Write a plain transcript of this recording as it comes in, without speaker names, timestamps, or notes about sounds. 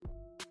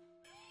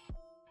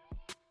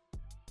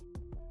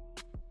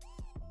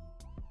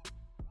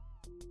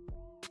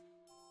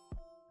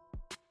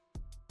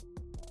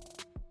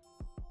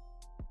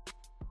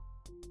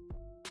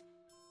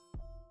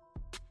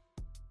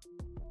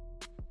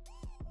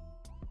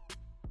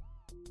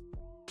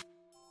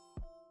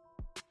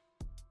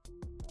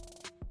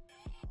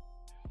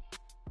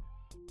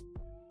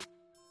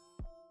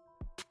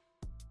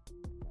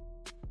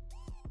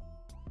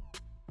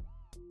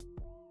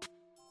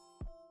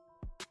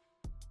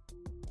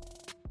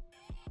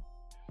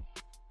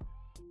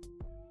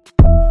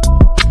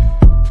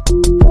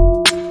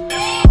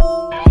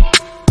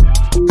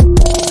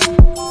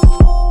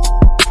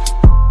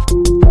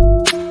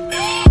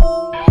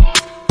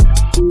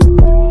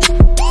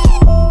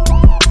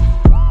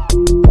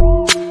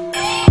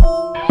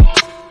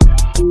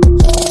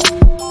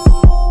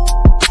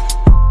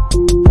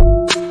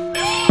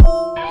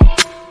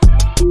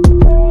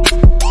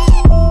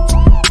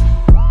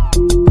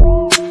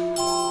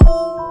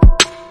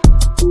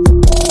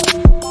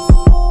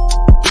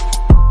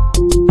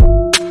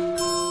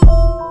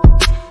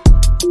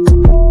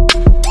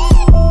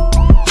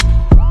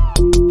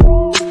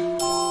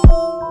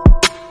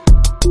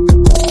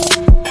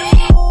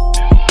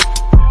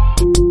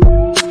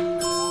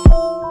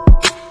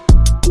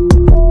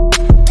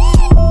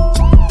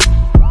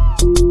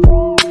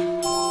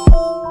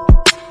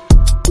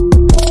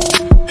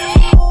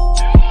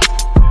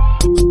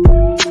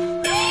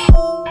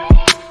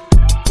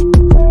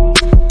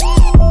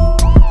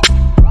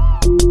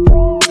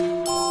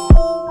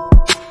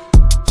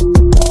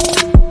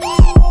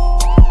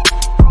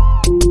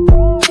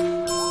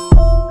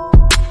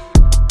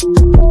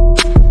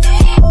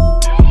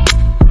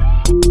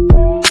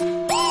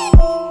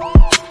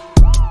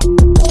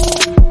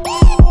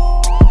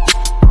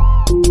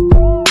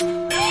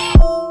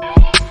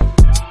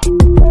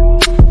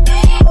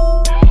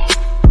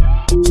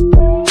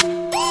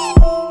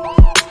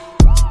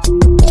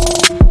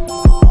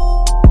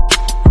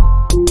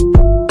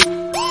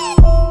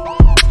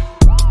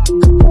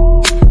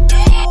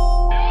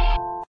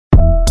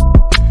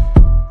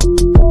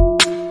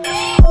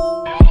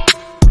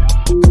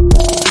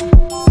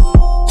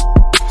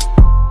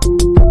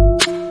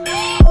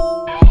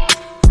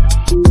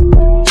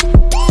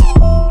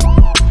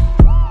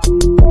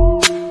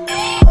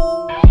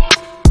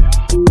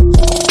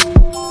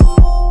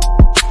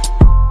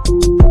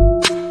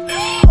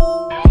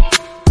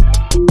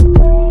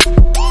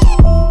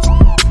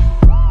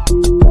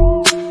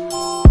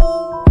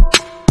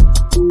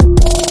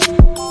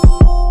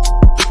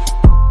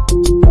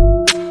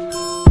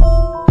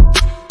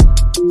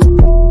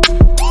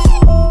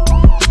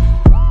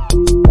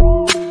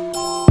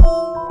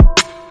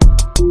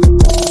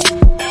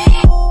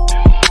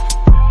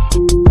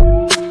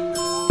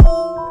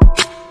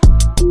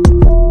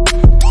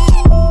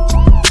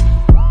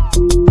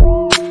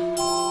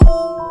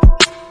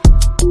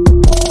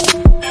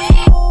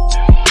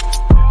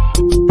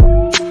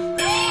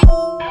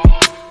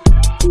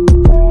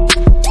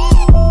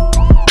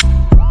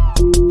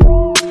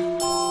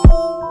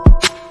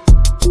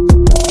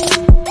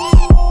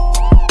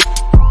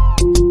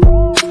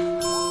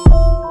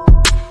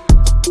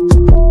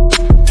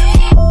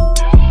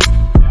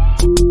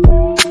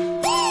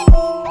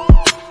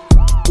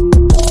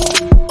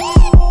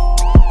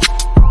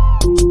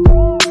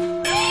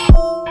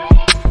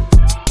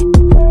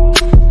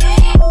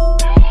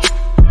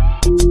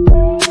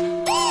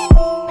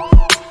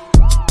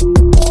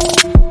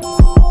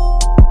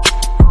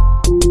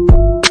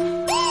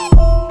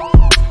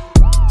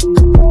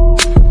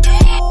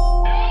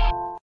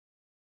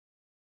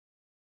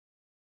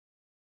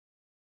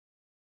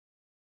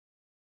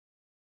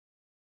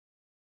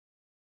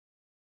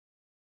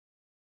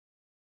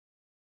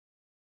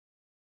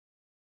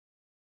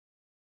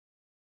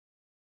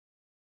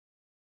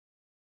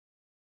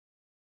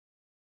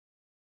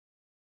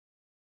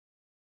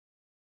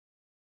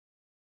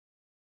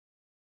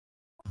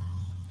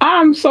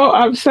I'm so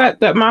upset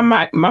that my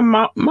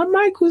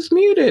mic was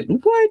muted.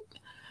 What?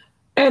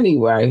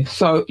 Anyway,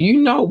 so you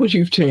know what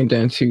you've tuned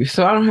into,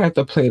 so I don't have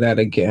to play that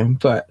again,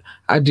 but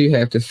I do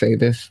have to say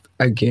this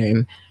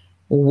again.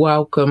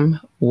 Welcome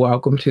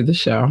to the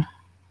show.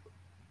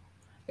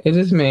 It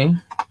is me.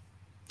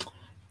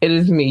 It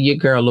is me, your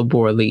girl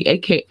Labor Lee,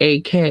 aka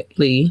Cat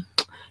Lee,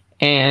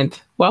 and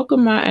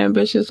welcome my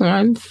ambitious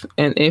ones.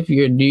 And if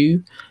you're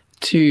new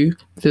to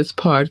this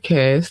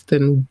podcast,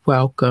 then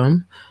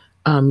welcome.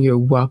 You're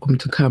welcome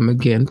to come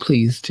again.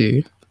 Please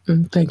do.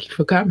 Thank you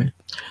for coming.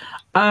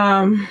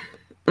 Um,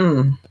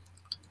 mm,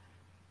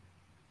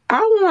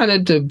 I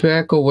wanted to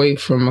back away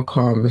from a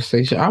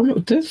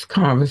conversation. This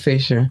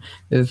conversation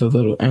is a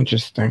little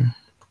interesting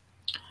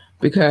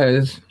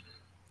because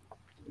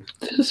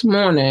this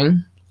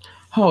morning,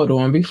 hold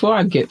on, before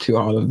I get to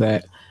all of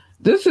that,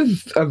 this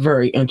is a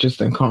very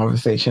interesting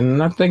conversation,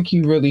 and I think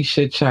you really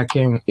should check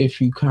in if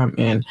you come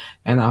in,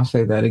 and I'll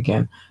say that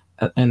again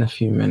in a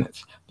few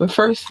minutes. But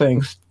first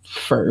things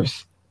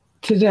first,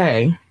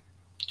 today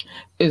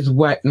is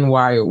Wet and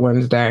Wired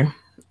Wednesday.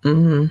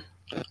 hmm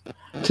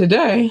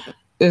Today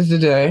is the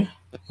day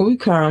we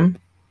come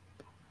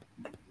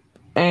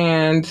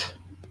and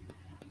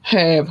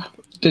have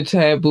the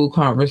taboo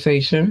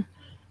conversation.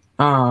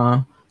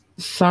 Uh,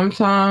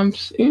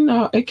 Sometimes,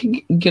 it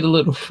can get a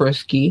little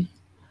frisky.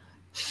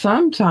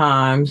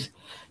 Sometimes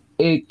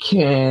it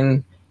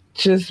can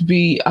just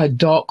be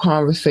adult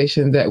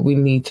conversation that we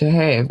need to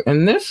have.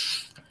 In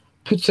this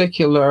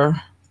particular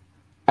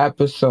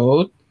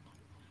episode,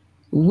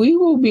 we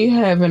will be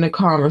having a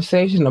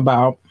conversation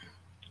about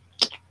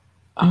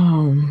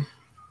um,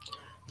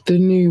 the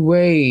new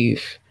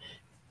wave.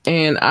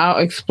 And I'll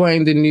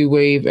explain the new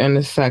wave in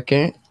a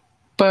second.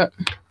 But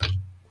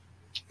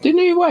the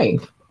new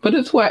wave. But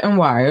it's wet and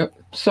wired.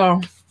 So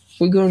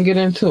we're gonna get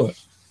into it.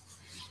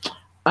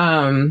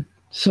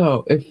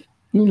 So if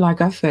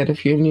like I said,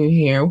 if you're new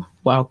here,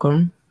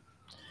 welcome.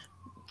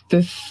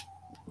 This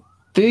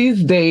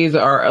these days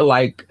are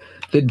like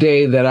the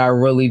day that I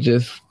really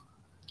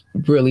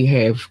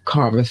have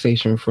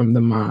conversation from the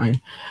mind.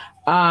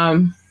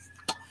 Um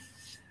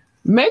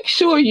Make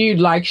sure you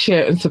like,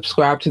 share, and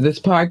subscribe to this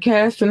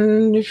podcast.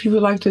 And if you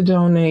would like to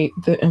donate,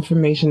 the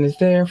information is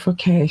there for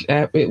Cash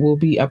App. It will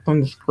be up on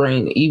the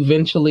screen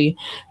eventually,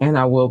 and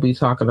I will be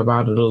talking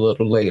about it a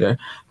little later.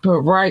 But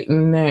right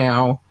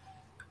now,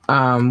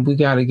 we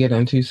got to get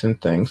into some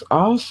things.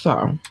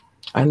 Also,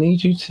 I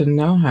need you to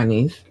know,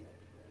 honeys,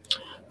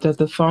 that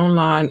the phone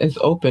line is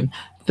open.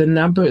 The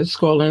number is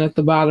scrolling at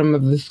the bottom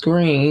of the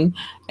screen.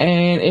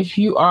 And if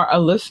you are a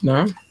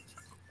listener,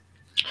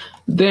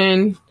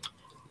 then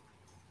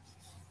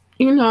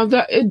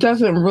that it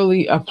doesn't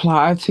really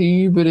apply to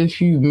you, but if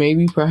you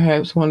maybe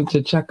perhaps wanted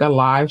to check a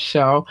live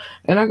show,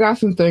 and I got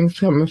some things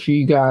coming for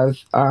you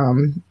guys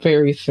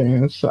very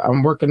soon. So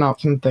I'm working out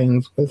some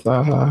things with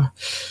Spotify,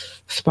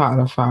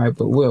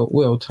 but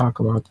we'll talk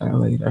about that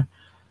later.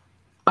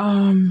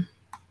 The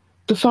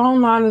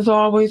phone line is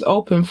always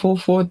open,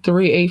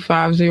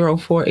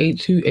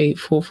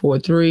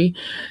 443-850-4828,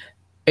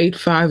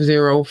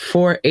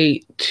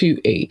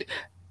 443-850-4828.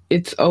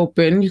 It's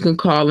open. You can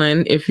call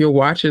in if you're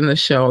watching the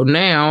show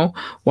now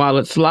while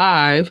it's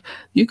live.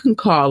 You can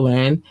call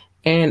in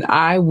and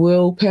I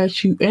will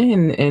patch you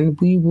in and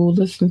we will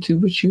listen to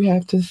what you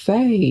have to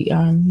say.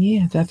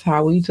 Yeah, that's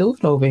how we do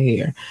it over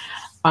here.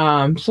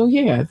 So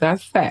yeah,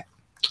 that's that.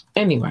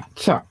 Anyway,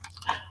 so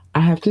I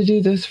have to do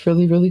this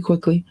really, really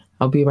quickly.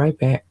 I'll be right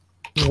back.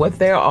 What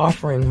they're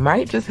offering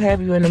might just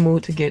have you in the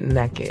mood to get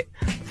naked.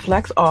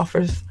 Flex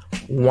offers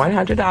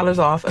 $100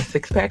 off a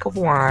six-pack of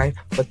wine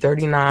for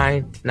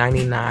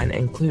 $39.99,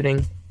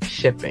 including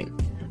shipping.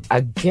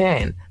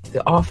 Again,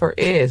 the offer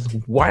is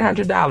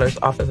 $100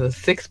 off of a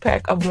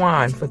six-pack of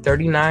wine for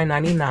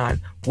 $39.99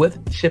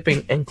 with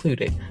shipping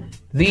included.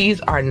 These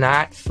are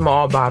not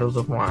small bottles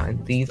of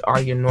wine. These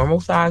are your normal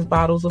size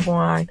bottles of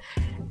wine,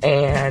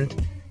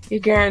 and you're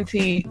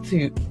guaranteed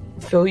to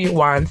fill your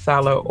wine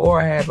cellar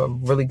or have a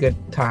really good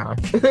time.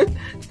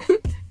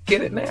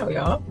 Get it now,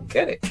 y'all.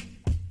 Get it.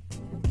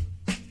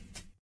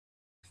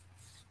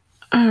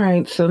 All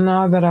right, so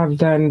now that I've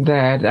done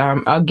that,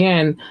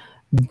 again,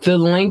 the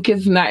link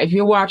is not, if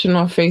you're watching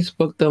on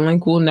Facebook, the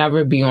link will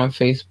never be on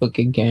Facebook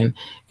again.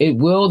 It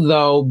will,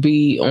 though,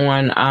 be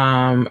on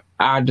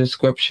our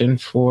description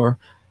for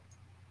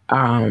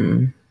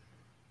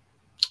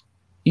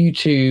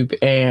YouTube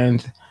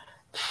and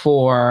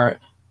for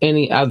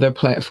any other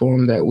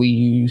platform that we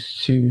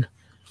use to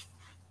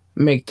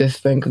make this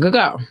thing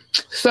go.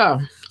 So,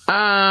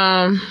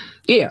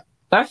 yeah,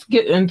 let's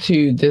get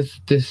into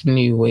this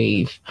new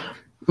wave.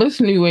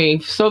 This new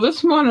wave. So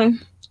this morning,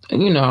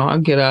 I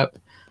get up,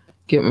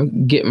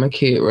 get my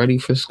kid ready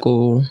for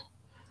school,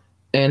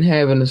 and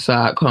having a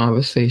side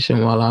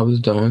conversation while I was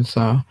doing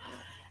so.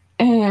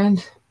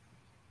 And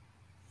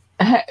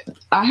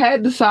I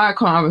had the side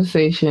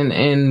conversation,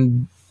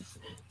 and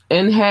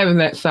in having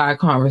that side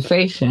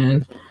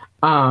conversation,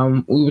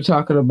 we were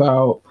talking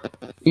about,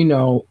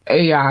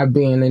 AI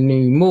being a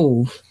new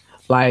move,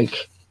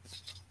 like,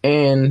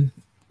 and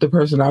the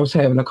person I was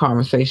having a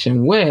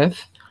conversation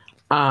with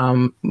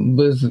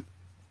was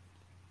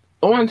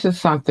onto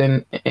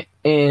something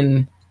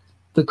in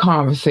the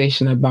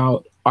conversation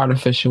about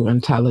artificial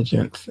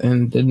intelligence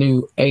and the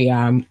new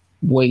AI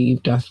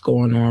wave that's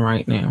going on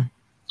right now.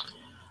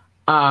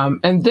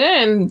 And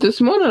then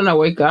this morning I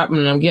wake up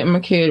and I'm getting my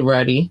kid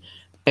ready,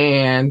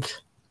 and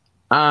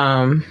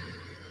on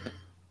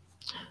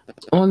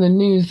the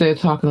news they're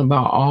talking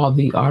about all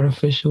the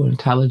artificial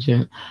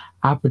intelligence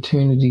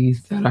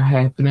opportunities that are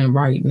happening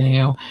right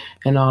now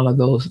and all of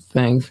those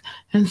things.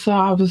 And so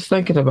I was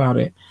thinking about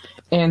it.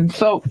 And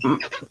so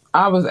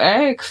I was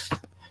asked,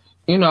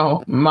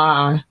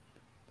 my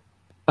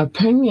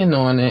opinion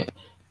on it.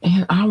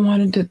 And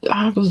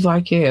I was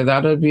like, yeah,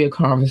 that'll be a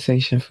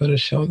conversation for the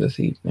show this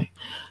evening.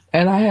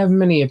 And I have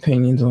many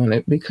opinions on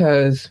it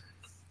because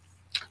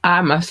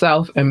I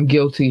myself am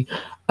guilty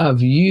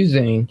of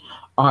using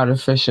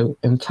artificial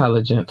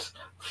intelligence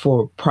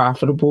for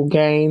profitable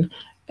gain.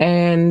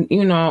 And,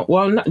 not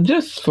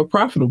just for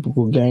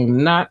profitable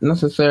gain, not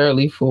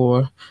necessarily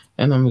for,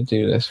 and I'm going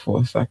to do this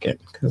for a second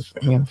because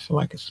I'm going to feel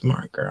like a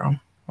smart girl.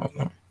 Hold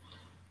on.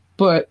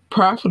 But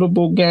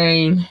profitable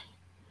gain,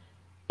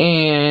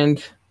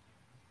 and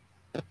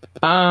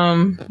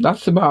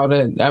that's about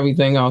it.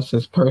 Everything else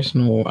is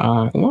personal.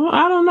 Well,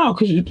 I don't know,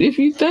 because if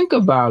you think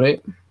about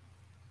it,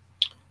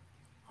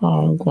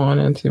 I'm going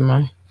into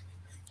my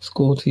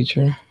school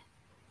teacher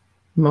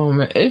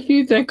moment. If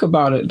you think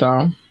about it,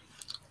 though,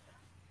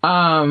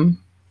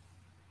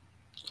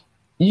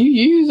 you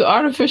use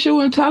artificial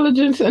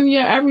intelligence in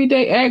your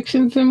everyday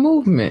actions and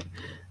movement.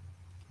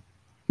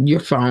 Your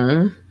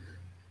phone,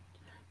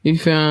 you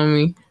feel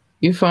me?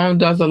 Your phone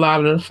does a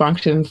lot of the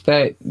functions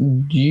that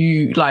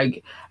you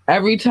like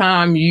every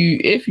time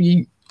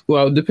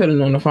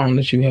depending on the phone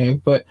that you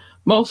have, but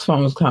most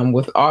phones come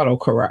with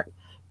autocorrect.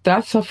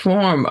 That's a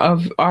form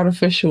of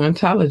artificial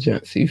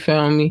intelligence, you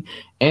feel me?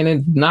 And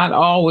it not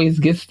always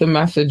gets the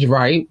message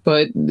right,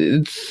 but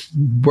it's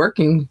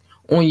working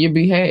on your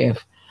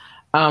behalf.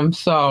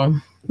 So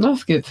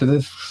let's get to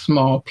this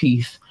small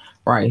piece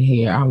right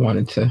here I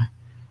wanted to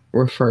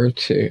refer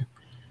to.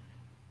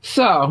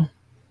 So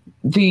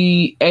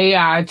the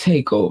AI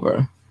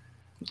takeover.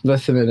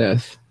 Listen to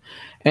this.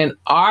 An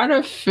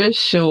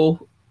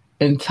artificial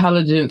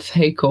intelligence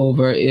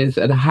takeover is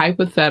a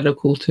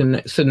hypothetical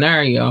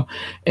scenario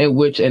in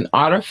which an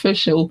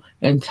artificial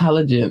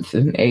intelligence,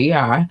 an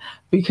AI,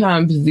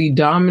 becomes the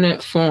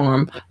dominant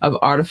form of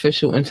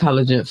artificial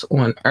intelligence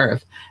on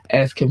Earth,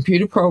 as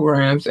computer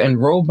programs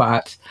and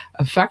robots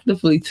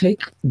effectively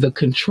take the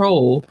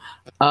control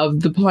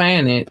of the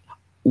planet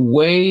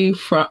away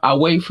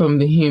from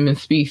the human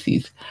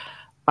species.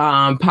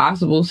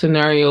 Possible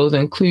scenarios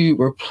include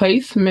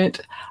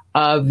replacement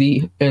of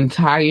the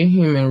entire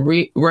human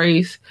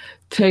race,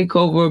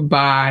 takeover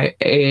by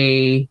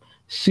a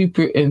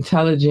super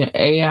intelligent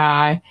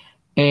AI,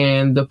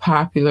 and the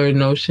popular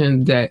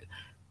notion that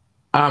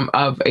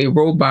of a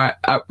robot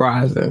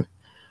uprising.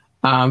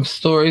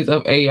 Stories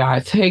of AI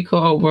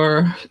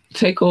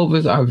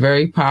takeovers are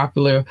very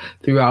popular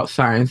throughout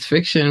science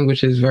fiction,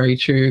 which is very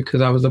true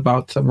because I was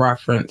about to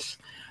reference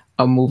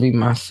a movie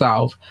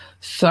myself.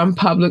 Some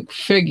public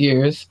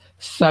figures,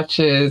 such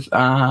as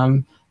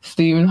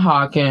Stephen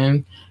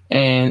Hawking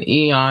and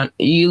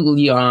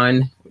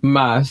Elon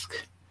Musk,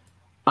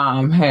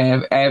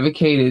 have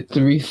advocated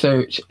the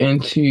research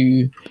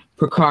into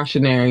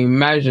precautionary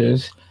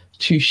measures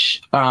to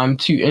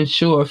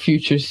ensure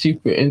future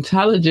super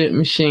intelligent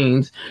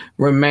machines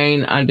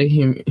remain under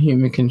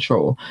human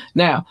control.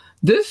 Now,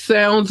 this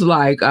sounds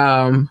like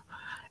some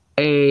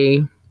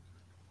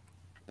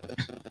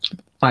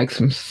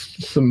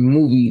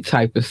movie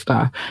type of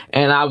stuff,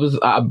 and I was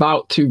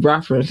about to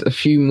reference a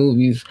few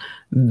movies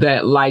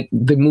that, like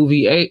the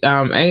movie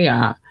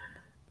AI.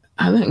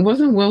 I think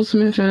wasn't Will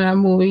Smith in that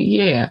movie?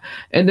 Yeah.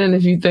 And then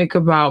if you think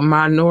about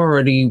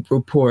Minority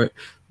Report,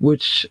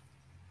 which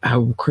I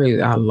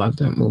love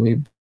that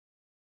movie.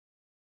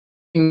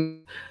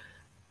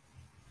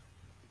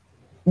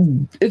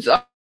 It's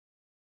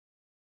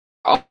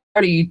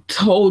already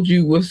told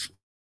you what's,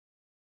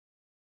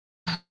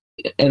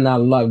 and I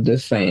love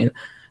this saying,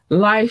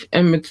 life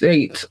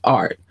imitates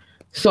art.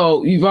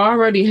 So you've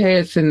already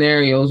had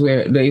scenarios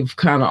where they've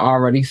kind of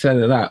already set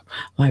it up.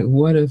 Like,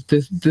 what if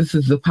this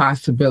is a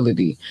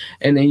possibility?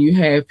 And then you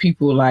have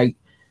people like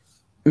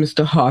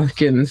Mr.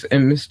 Hawkins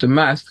and Mr.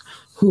 Musk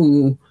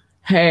who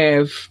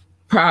have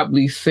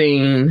probably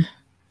seen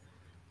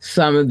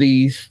some of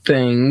these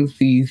things,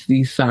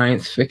 these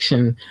science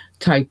fiction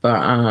type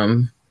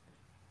of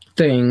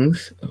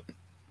things,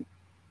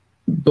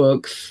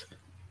 books,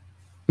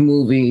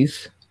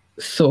 movies,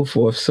 so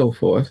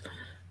forth.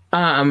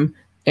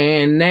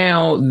 And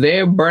now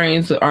their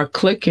brains are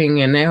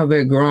clicking, and now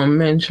they're grown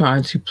men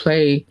trying to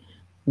play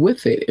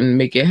with it and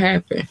make it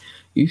happen.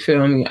 You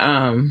feel me?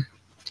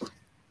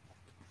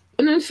 And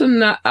there's a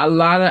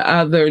lot of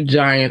other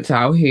giants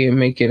out here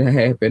making it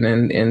happen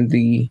in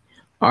the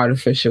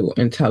artificial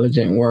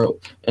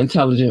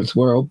intelligence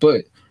world.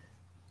 But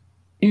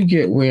you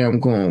get where I'm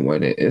going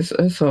with it.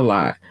 It's a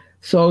lot.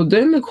 So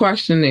then the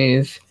question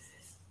is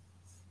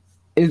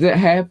it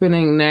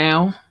happening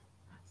now?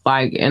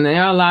 Like, and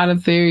there are a lot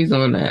of theories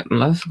on that.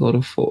 Let's go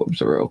to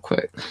Forbes real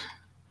quick.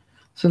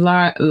 It's a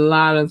lot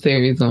of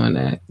theories on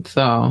that.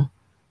 So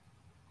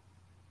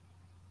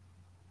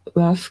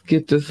let's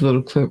get this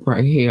little clip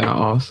right here. I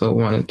also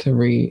wanted to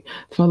read.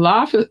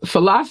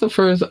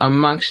 Philosophers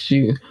amongst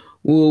you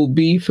will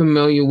be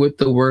familiar with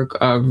the work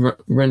of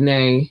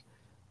Rene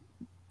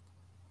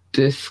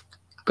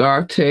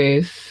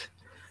Descartes,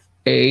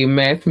 a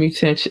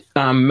mathematician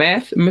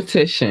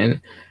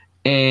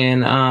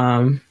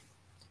and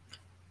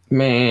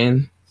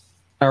man,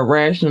 a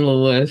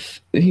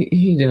rationalist.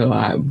 He did a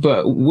lot,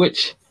 but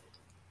which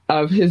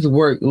of his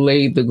work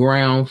laid the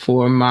ground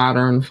for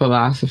modern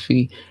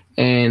philosophy,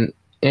 and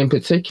in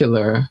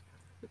particular,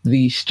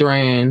 the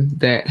strand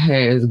that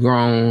has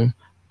grown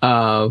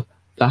of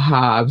the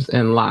Hobbes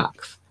and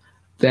Locke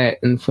that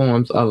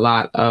informs a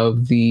lot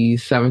of the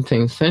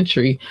 17th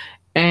century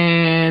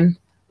and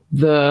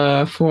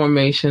the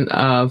formation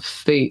of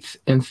states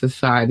and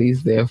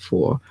societies,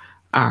 therefore.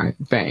 All right,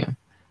 bam.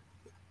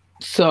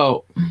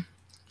 So,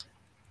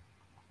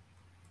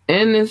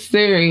 in this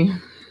theory,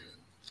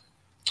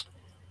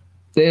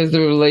 there's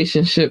a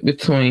relationship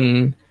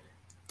between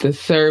the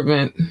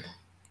servant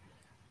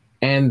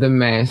and the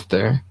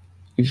master.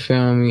 You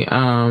feel me?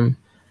 And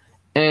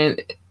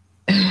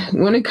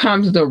when it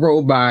comes to the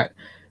robot,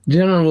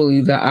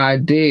 generally the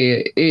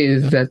idea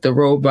is that the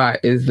robot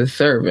is the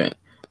servant,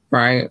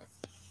 right?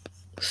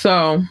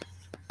 So,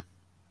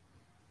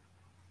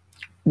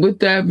 with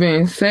that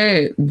being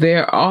said,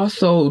 they're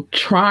also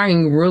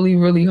trying really,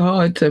 really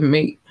hard to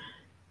make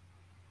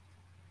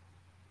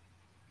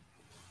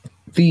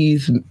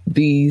this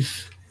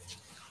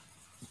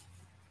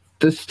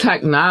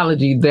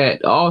technology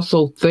that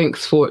also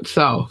thinks for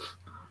itself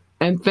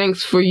and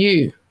thinks for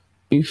you.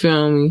 You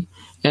feel me?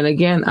 And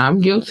again, I'm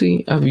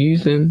guilty of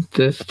using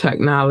this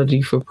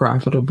technology for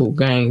profitable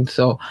gain.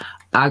 So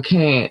I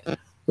can't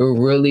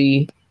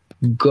really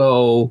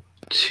go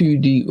too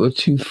deep or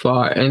too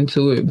far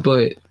into it,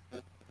 but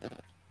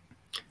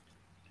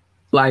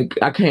like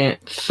I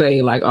can't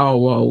say like, oh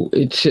well,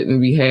 it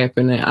shouldn't be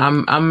happening.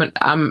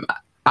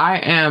 I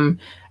am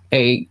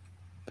a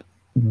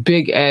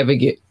big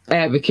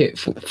advocate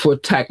for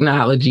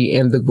technology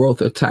and the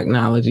growth of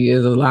technology.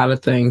 There's a lot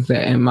of things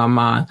that in my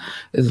mind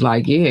is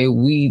like, yeah,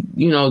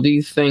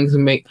 these things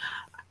make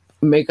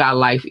our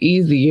life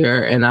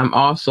easier. And I'm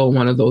also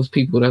one of those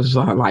people that's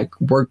like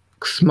work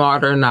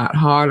smarter, not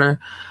harder.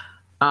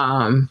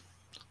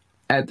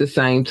 At the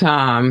same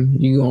time,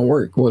 you're going to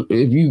work. Well,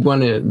 if you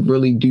want to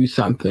really do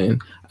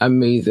something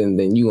amazing,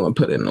 then you're going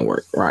to put in the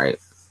work, right?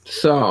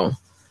 So,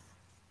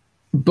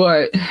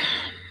 but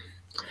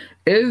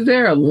is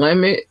there a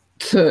limit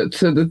to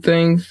the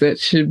things that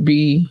should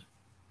be,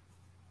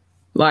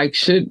 like,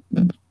 should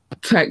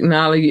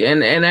technology,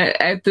 and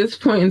at this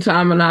point in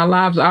time in our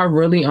lives, I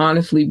really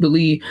honestly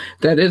believe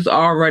that it's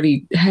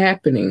already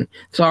happening.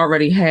 It's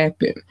already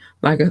happened.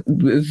 Like,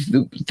 it's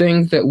the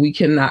things that we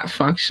cannot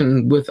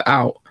function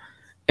without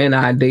in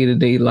our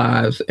day-to-day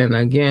lives. And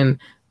again,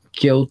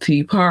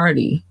 guilty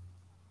party.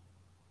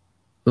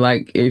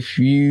 Like, if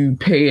you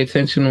pay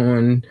attention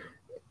on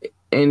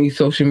any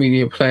social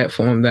media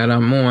platform that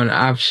I'm on,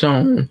 I've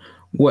shown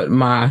what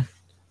my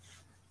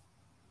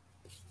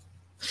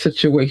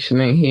situation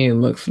in here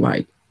looks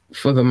like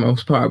for the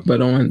most part,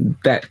 but on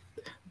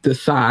the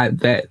side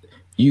that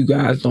you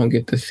guys don't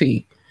get to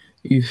see.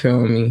 You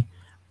feel me?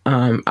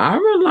 I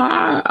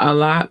rely a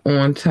lot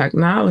on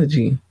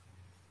technology.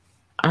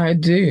 I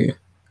do.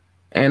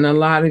 And a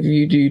lot of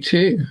you do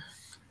too.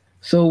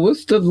 So what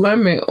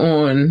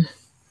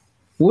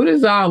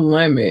is our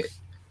limit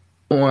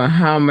on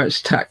how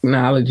much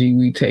technology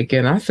we take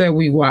in? I said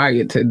we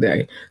wired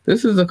today.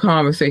 This is a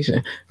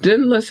conversation.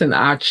 Then listen,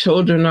 our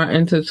children are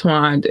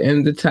intertwined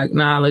in the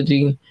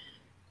technology,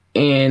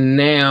 and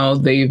now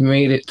they've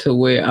made it to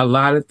where a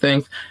lot of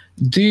things.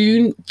 Do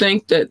you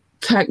think that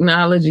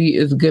technology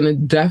is going to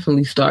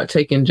definitely start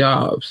taking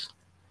jobs?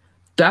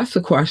 That's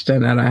the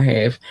question that I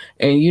have.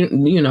 And you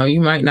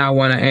might not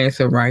want to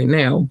answer right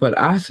now, but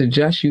I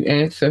suggest you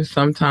answer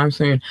sometime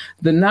soon.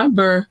 The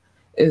number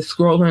is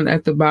scrolling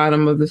at the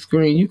bottom of the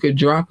screen. You could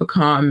drop a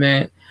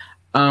comment,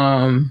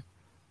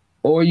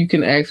 or you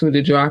can ask me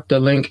to drop the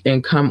link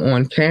and come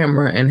on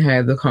camera and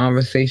have the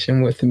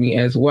conversation with me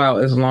as well,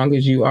 as long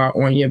as you are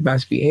on your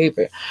best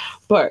behavior.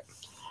 But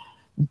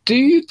do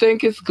you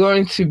think it's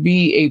going to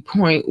be a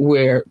point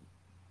where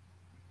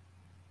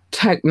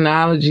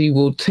technology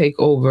will take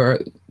over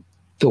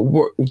the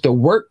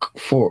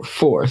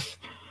workforce?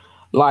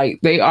 Like,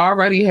 they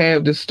already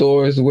have the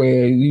stores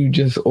where you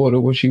just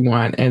order what you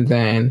want, and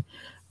then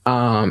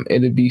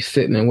it'll be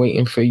sitting and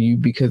waiting for you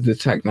because the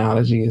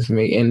technology is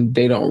made, and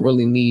they don't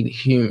really need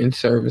human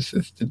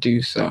services to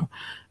do so.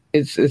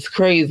 It's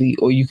crazy.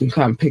 Or you can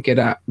come pick it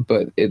up,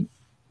 but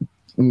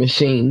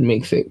machine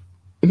makes it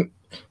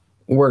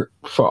work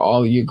for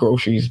all your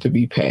groceries to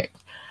be packed.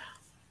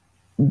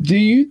 Do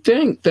you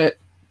think that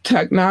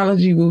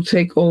technology will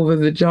take over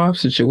the job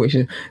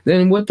situation.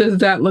 Then what does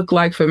that look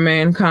like for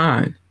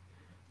mankind?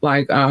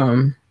 Like,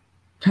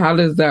 how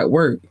does that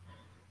work?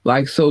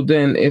 Like, so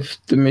then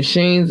if the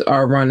machines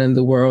are running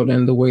the world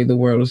and the way the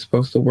world is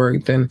supposed to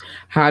work, then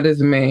how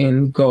does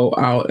man go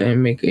out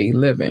and make a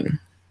living?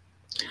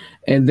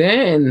 And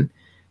then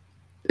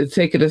to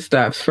take it a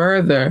step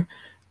further,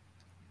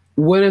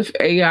 what if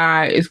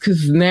AI is,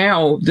 because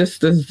now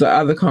this is the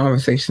other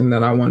conversation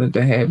that I wanted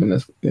to have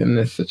in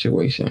this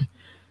situation.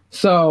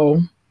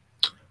 So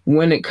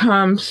when it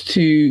comes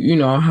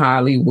to,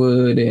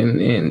 Hollywood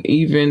and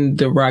even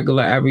the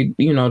regular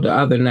the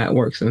other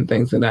networks and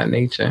things of that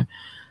nature,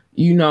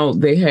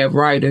 they have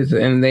writers,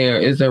 and there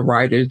is a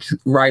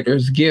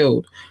writers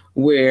guild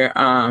where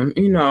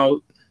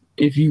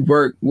if you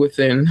work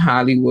within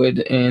Hollywood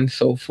and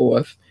so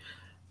forth,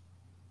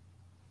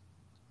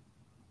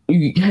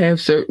 you have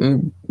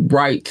certain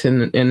rights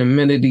and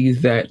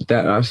amenities that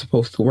are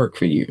supposed to work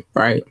for you,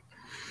 right?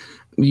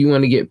 You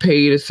want to get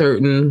paid at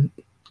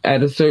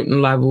a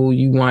certain level,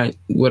 you want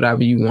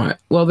whatever you want.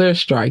 Well, they're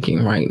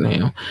striking right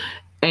now.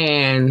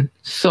 And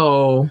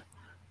so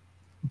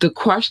the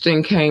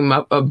question came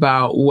up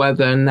about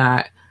whether or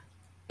not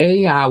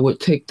AI would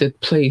take the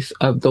place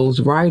of those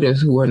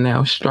writers who are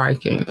now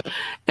striking.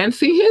 And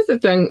see, here's the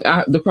thing,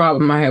 the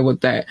problem I had with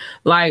that.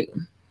 Like,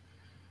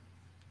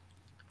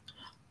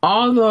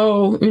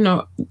 although,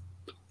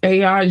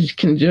 AI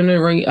can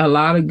generate a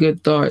lot of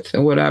good thoughts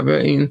and whatever,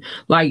 and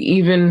like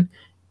even,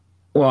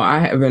 well, I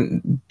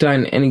haven't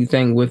done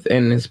anything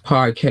within this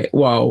podcast,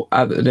 well,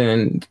 other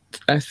than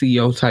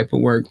SEO type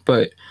of work,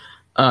 but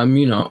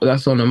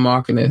that's on a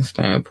marketing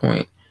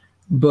standpoint.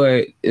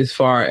 But as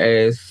far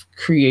as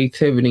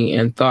creativity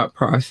and thought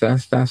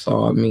process, that's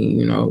all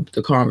me,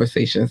 the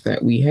conversations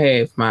that we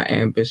have, my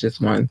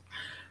ambitious ones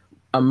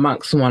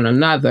amongst one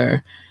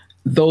another,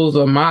 those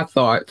are my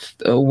thoughts,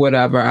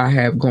 whatever I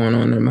have going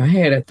on in my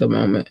head at the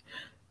moment.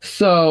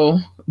 So,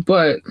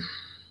 but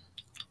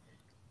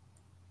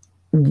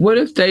what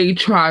if they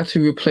try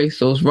to replace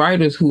those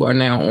writers who are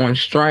now on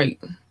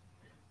strike?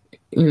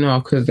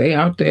 Because they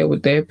out there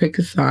with their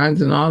picket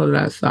signs and all of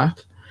that stuff,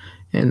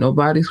 and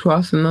nobody's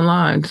crossing the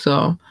line.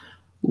 So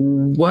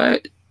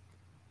what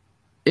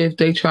if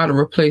they try to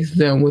replace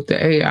them with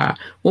the AI?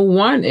 Well,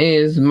 one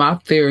is, my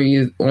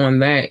theory on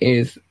that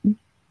is,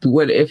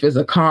 what if it's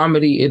a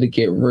comedy, it'll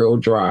get real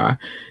dry.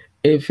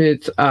 If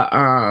it's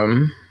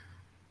a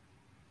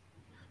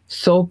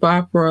soap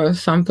opera or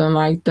something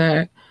like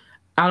that,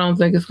 I don't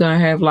think it's gonna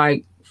have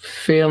like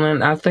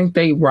feeling. I think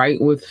they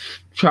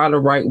try to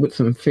write with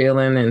some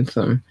feeling and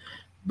some,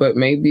 but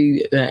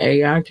maybe the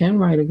AI can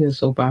write a good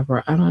soap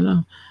opera. I don't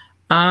know.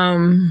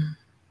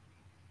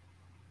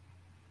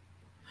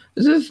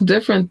 Just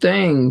different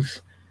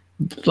things,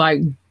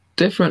 like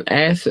different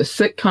assets,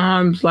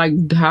 sitcoms.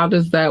 Like, how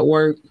does that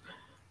work?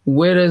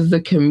 Where does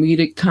the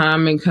comedic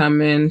timing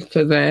come in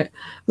for that?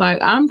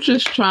 Like, I'm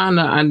just trying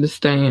to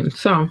understand.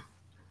 So,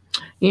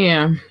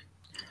 yeah,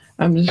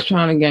 I'm just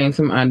trying to gain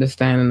some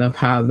understanding of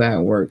how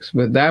that works.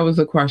 But that was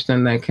a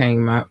question that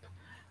came up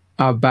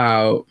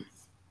about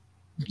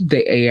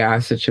the AI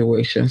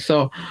situation.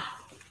 So,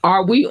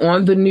 are we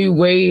on the new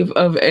wave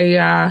of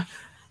AI?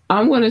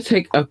 I'm going to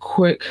take a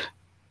quick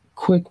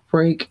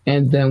break,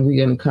 and then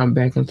we're going to come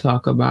back and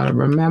talk about it.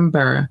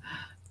 Remember,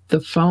 the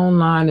phone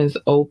line is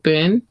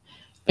open.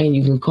 And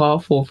you can call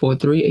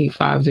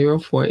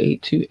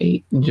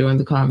 443-850-4828 and join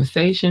the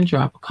conversation,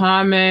 drop a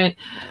comment,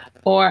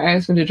 or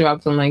ask me to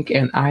drop the link,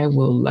 and I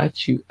will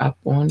let you up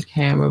on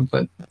camera.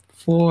 But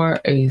for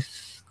a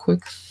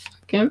quick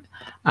second,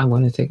 I'm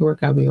going to take a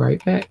break. I'll be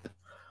right back.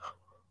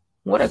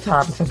 What a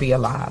time to be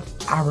alive.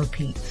 I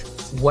repeat,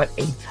 what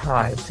a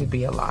time to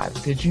be alive.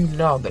 Did you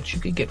know that you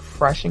could get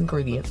fresh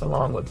ingredients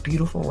along with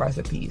beautiful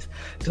recipes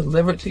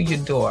delivered to your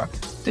door?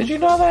 Did you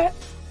know that?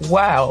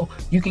 Wow,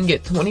 you can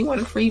get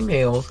 21 free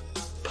meals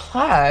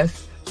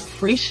plus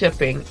free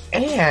shipping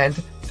and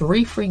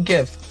 3 free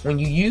gifts when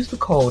you use the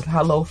code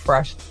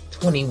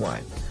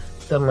HelloFresh21.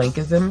 The link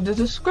is in the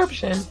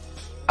description.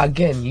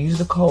 Again, use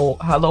the code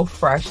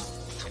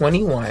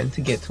HelloFresh21 to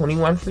get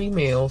 21 free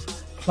meals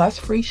plus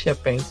free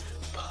shipping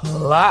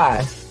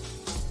plus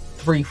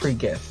 3 free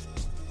gifts.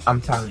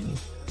 I'm telling you,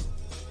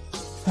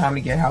 it's time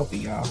to get healthy,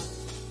 y'all.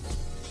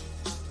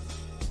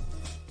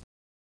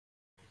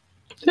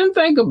 Then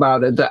think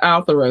about it, the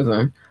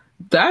algorithm.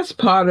 That's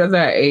part of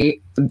that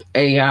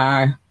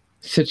AI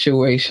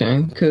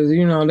situation, because,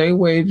 they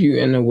wave you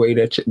in a way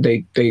that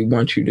they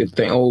want you to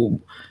think, oh,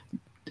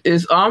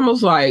 it's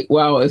almost like,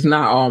 well, it's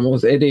not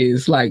almost, it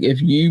is. Like,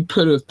 if you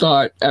put a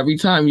thought every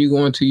time you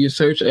go into your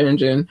search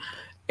engine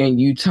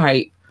and you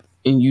type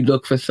and you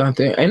look for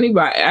something,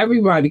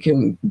 everybody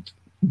can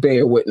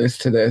bear witness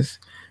to this.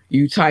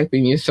 You type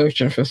and you're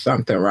searching for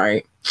something,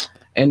 right?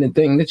 And the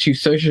thing that you're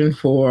searching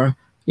for,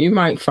 you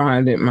might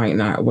find it, might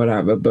not,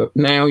 whatever. But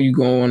now you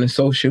go on a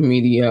social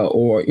media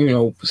or,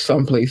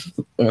 someplace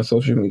on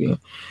social media,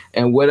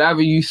 and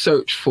whatever you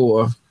search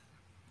for,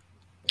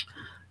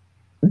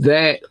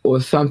 that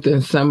or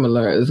something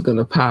similar is going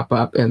to pop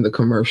up in the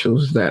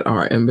commercials that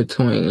are in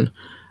between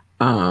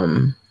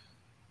um,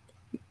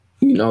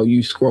 you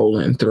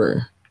scrolling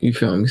through. You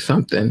feel me?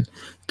 Something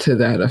to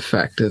that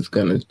effect is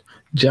gonna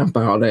jump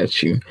out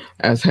at you,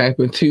 as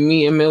happened to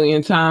me a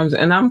million times,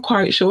 and I'm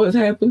quite sure it's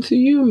happened to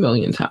you a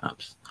million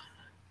times.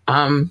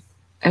 Um,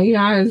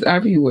 AI is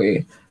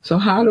everywhere. So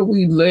how do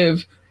we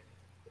live?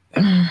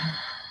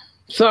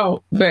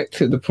 So back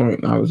to the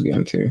point I was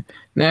getting to.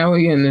 Now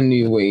we're in the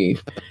new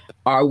wave.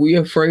 Are we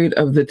afraid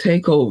of the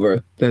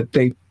takeover that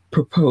they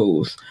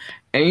propose?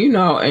 And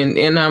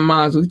in our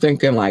minds, we're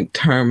thinking like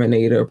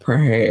Terminator,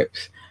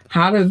 perhaps.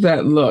 How does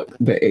that look,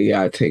 the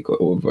AI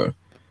takeover?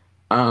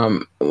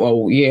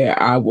 Well, yeah,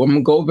 I'm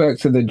gonna go back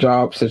to the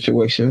job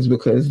situations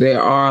because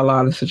there are a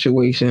lot of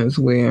situations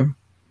where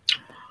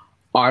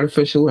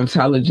artificial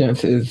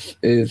intelligence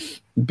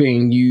is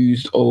being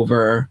used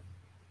over,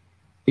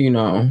 you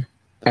know,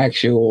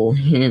 actual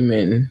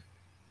human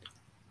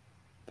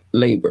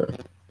labor.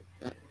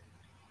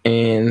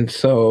 And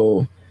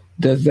so,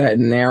 does that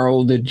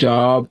narrow the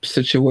job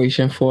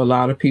situation for a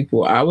lot of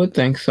people? I would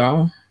think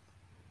so.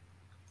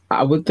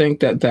 I would think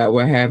that that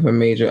would have a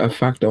major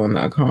effect on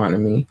the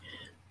economy.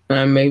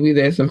 And maybe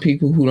there's some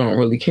people who don't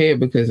really care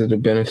because it'll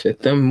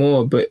benefit them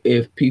more. But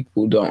if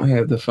people don't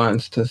have the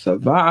funds to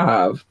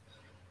survive,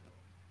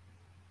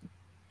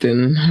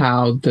 then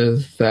how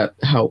does that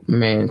help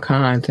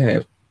mankind to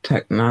have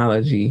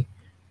technology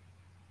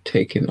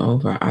taken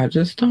over? I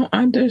just don't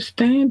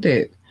understand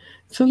it.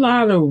 It's a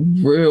lot of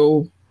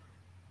real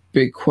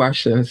big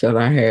questions that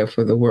I have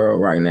for the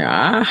world right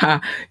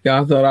now.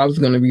 Y'all thought I was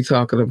going to be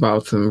talking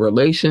about some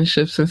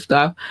relationships and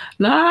stuff.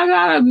 No,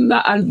 I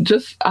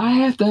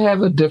have to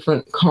have a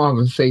different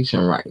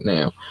conversation right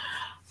now.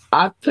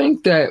 I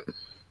think that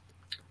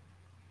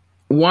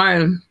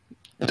one,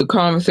 the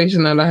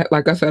conversation that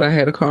like I said, I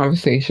had a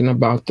conversation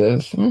about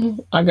this.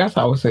 I guess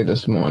I would say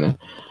this morning,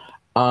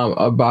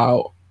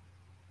 about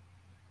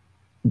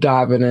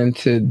diving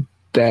into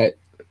that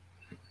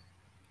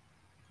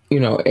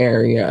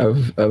area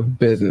of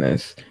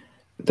business,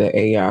 the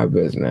AI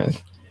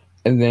business.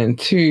 And then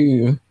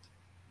two,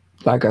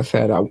 like I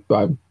said,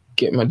 I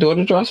get my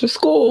daughter dressed for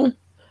school,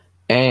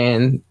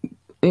 and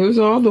it was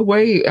all the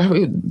way.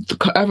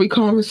 Every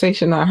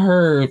conversation I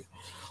heard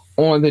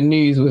on the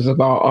news was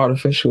about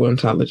artificial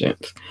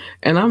intelligence,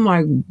 and I'm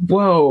like,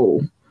 whoa.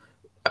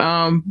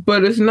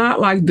 But it's not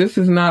like this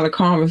is not a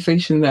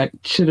conversation that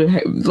should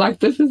have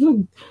like this has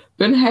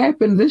been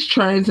happening. This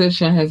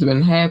transition has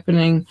been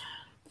happening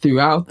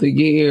throughout the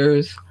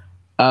years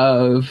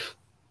of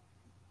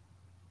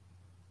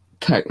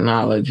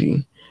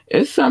technology.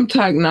 It's some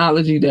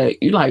technology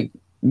that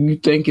you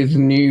think is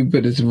new,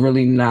 but it's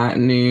really not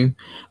new.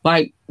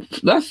 Like,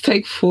 let's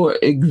take for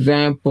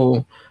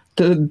example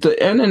the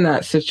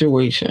internet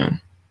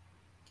situation.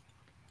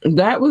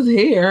 That was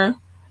here.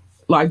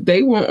 Like,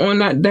 they were on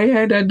that. They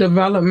had that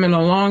development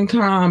a long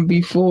time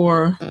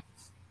before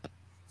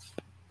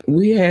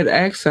we had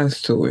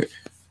access to it.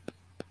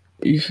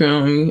 You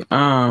feel me?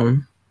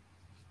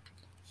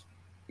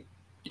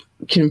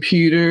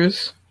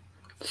 Computers,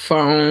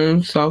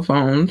 phones, cell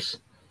phones,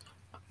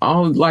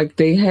 all like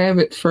they have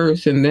it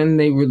first, and then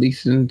they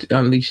release and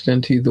unleash it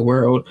into the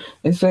world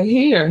and say,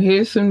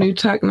 here's some new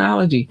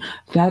technology.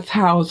 That's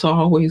how it's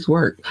always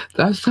worked.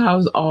 That's how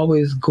it's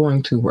always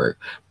going to work.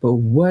 But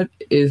what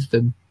is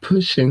the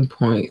pushing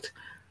point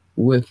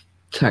with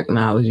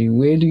technology?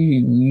 Where do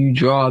you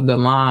draw the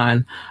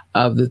line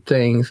of the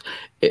things?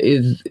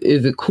 Is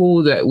it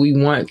cool that we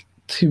want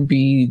to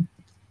be?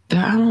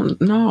 I don't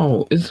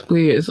know. It's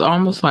weird. It's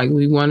almost like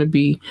we want to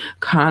be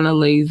kind of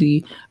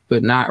lazy,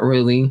 but not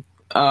really.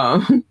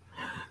 Um,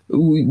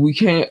 we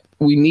can't.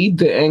 We need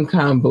the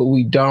income, but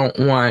we don't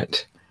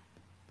want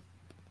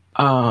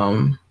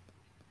um,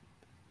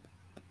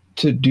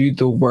 to do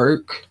the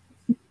work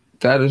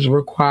that is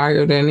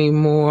required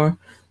anymore.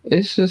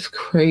 It's just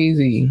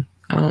crazy.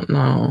 I don't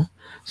know.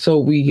 So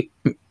we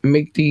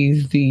make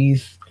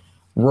these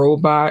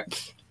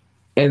robots,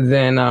 and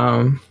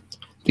then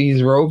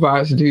these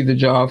robots do the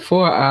job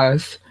for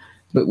us,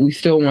 but we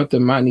still want the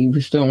money.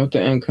 We still want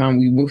the income.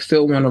 We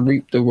still want to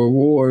reap the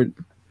reward.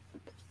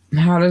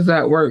 How does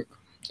that work?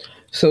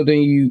 So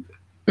then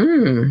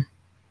and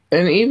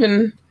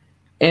even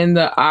in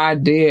the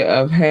idea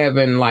of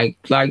having like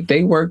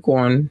they work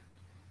on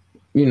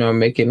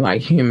making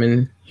like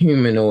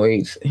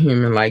humanoids,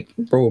 human like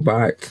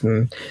robots,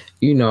 and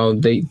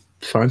they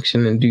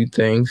function and do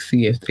things.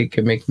 See if they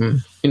can make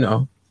them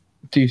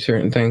do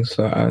certain things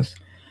for us.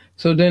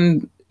 So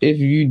then if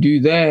you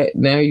do that,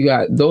 now you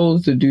got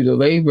those to do the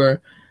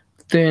labor,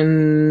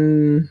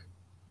 then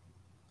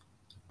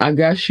I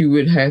guess you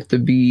would have to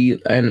be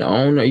an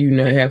owner. You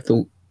know, have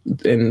to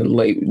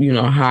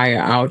hire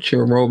out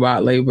your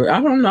robot labor.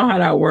 I don't know how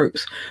that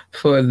works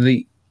for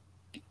the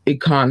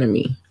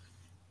economy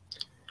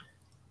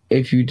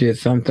if you did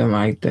something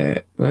like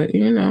that. But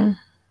who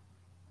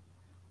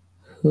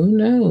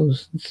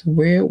knows? It's a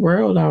weird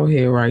world out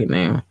here right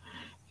now.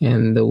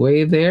 And the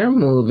way they're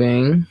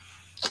moving,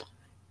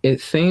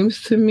 it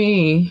seems to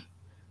me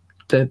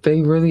that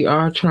they really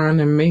are trying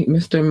to make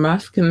Mr.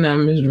 Musk and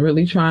them is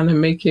really trying to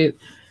make it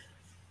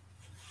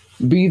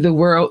be the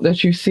world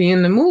that you see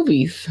in the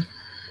movies.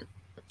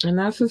 And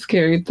that's a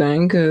scary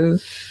thing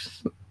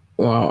because,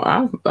 well,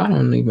 I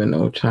don't even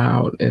know,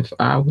 child, if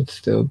I would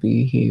still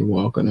be here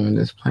walking on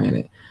this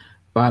planet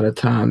by the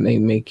time they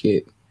make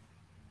it,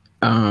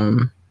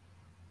 um,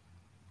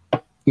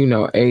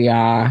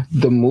 AI,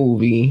 the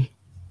movie,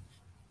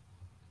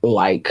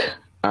 like,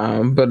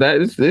 but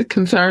it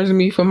concerns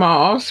me for my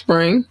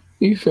offspring.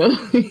 You feel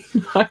me?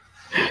 Like,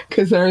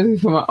 concerns me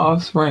for my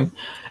offspring.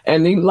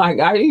 And like,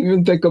 I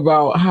even think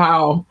about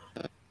how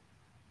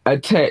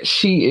attached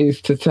she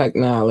is to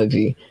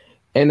technology.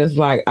 And it's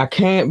like, I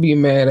can't be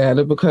mad at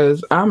her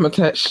because I'm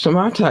attached to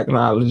my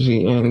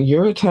technology and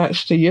you're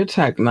attached to your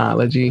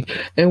technology.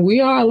 And we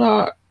all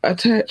are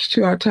attached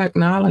to our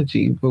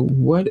technology. But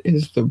what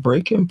is the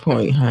breaking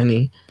point,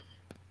 honey?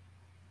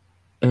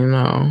 You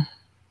know,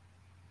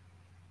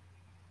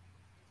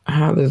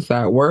 how does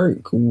that work?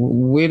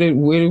 Where did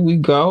we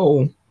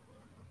go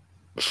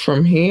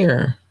from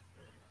here?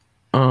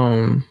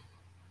 Um,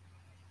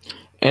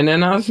 and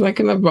then I was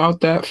thinking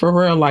about that for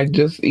real, like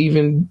just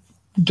even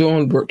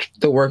doing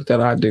the work that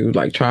I do,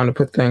 like trying to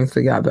put things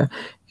together.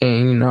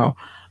 And,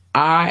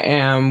 I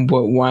am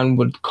what one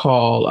would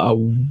call a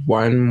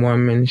one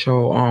woman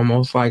show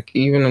almost, like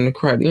even in the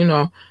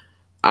credit,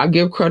 I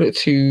give credit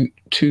to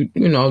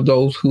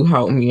those who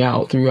helped me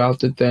out throughout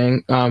the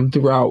thing,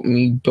 throughout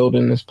me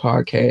building this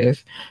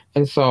podcast.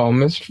 And so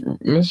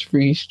Miss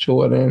Reese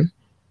Jordan,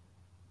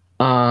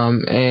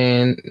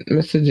 and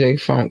Mr. J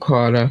Funk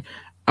Carter,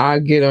 I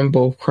give them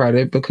both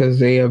credit because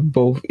they have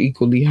both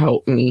equally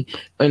helped me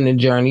in the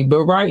journey.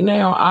 But right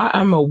now, I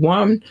am a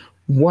one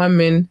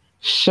woman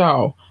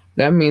show.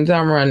 That means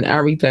I'm running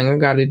everything. I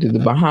got to do the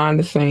behind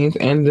the scenes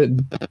and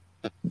the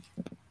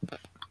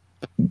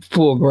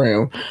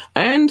foreground.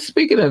 And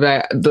speaking of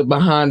that, the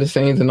behind the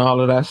scenes and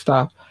all of that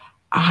stuff,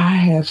 I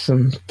have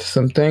some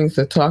things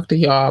to talk to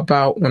y'all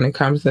about when it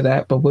comes to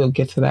that, but we'll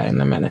get to that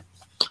in a minute.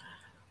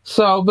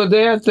 So, but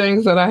there are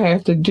things that I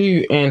have to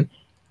do, and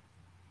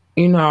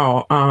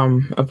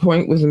a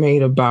point was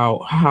made about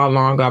how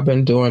long I've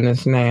been doing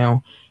this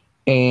now,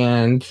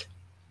 and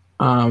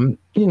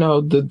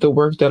the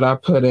work that I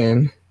put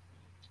in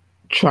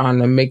trying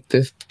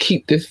to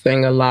keep this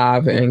thing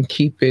alive and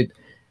keep it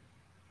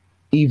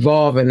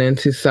evolving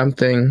into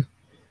something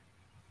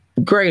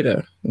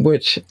greater,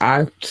 which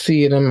I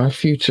see it in my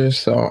future.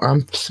 So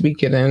I'm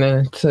speaking it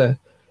into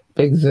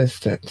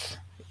existence.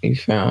 You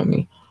feel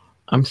me?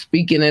 I'm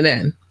speaking it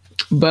in.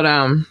 But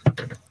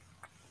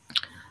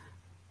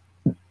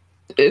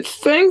it's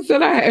things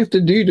that I have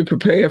to do to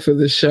prepare for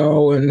the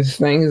show, and it's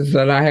things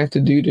that I have to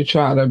do to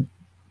try to,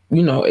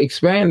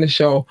 expand the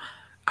show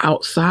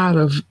outside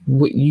of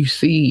what you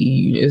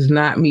see. It's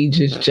not me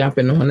just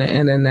jumping on the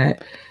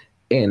internet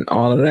and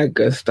all of that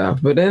good stuff.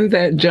 But in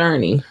that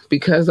journey,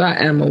 because I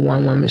am a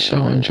one woman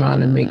show and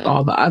trying to make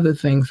all the other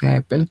things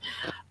happen,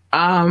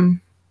 I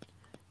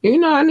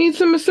need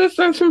some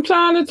assistance from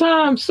time to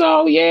time.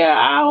 So yeah,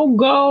 I'll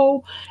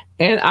go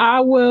and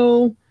I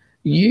will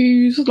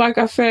use, like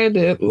I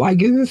said,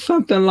 like is it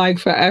something like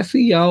for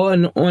SEO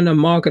and on a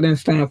marketing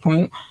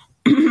standpoint.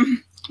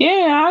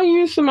 Yeah, I'll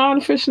use some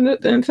artificial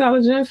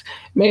intelligence.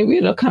 Maybe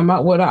it'll come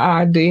up with an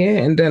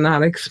idea and then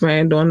I'll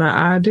expand on the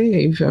idea.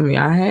 You feel me?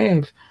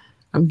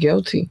 I'm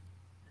guilty.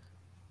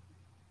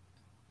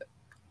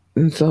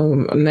 And so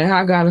now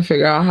I gotta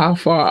figure out how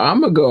far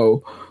I'm gonna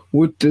go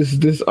with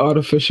this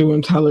artificial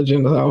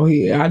intelligence out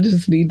here. I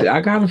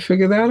gotta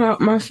figure that out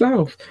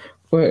myself.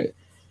 But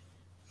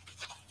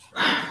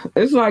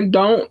it's like,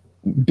 don't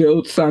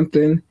build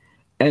something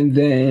and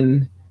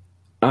then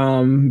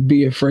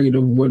be afraid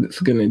of what it's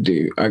gonna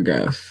do, I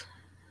guess.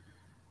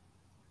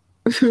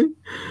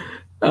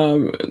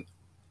 um,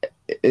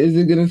 is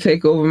it gonna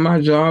take over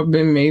my job?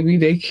 And maybe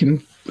they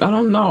can. I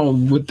don't know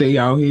what they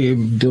out here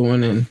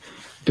doing and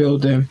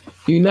building.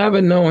 You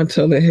never know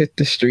until it hit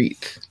the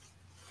streets.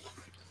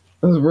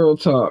 That's real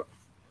talk.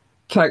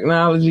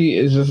 Technology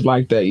is just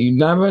like that. You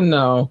never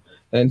know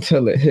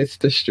until it hits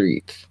the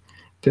streets.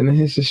 Then it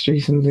hits the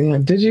streets and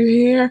then, did you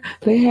hear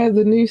they had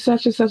the new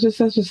such and such and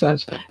such and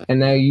such? And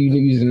now you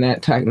using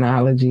that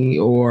technology,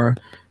 or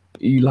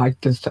you like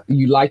this,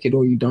 you like it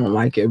or you don't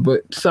like it.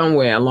 But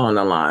somewhere along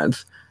the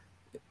lines,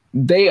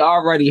 they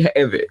already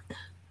have it.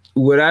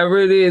 Whatever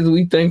it is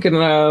we thinking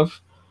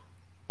of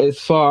as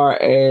far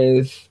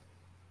as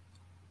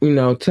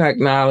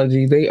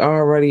technology, they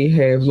already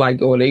have,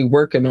 like, or they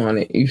working on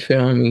it, you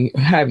feel me,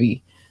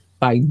 heavy,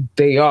 like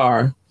they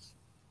are,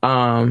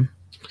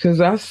 because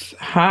that's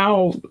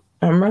how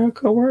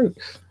America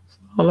works. It's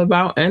all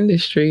about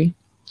industry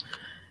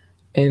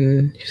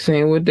and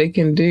seeing what they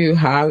can do,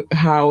 how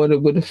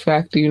it would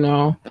affect,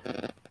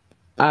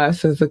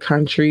 us as a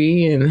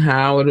country, and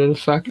how it would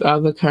affect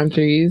other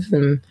countries,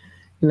 and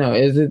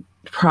is it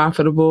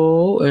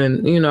profitable,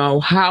 and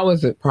how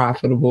is it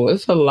profitable?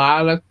 It's a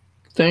lot of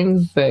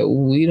things that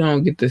we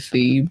don't get to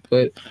see,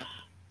 but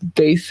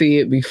they see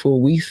it before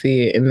we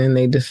see it, and then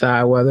they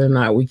decide whether or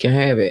not we can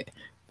have it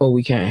or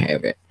we can't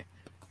have it.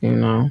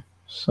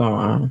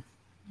 So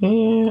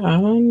yeah, I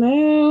don't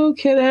know,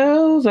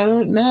 kiddos. I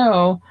don't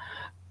know.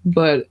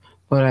 But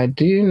what I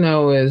do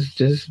know is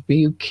just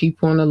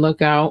keep on the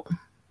lookout,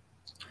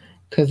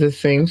 because it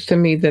seems to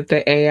me that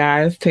the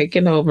AI is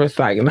taking over. It's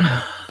like,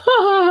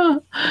 I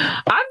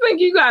think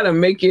you got to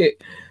make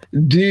it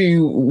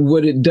do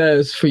what it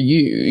does for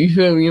you. You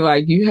feel me?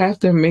 Like, you have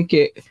to make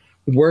it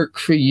work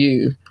for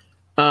you.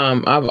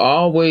 I've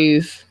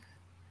always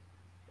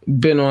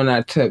been on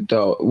that tip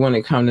though when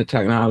it comes to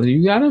technology.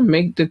 You got to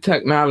make the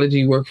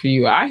technology work for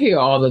you. I hear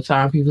all the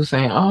time people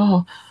saying,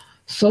 "Oh,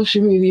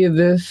 social media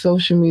this,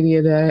 social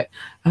media that.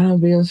 I don't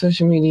be on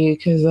social media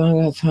because I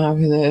don't got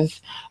time for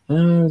this."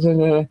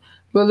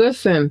 But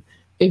listen,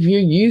 if you're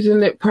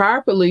using it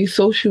properly,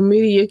 social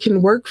media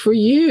can work for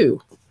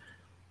you.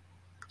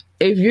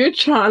 If you're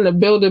trying to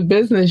build a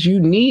business, you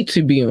need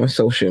to be on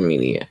social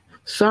media.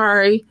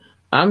 Sorry,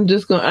 I'm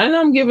just going, and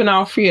I'm giving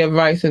out free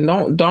advice, and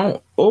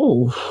don't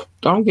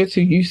get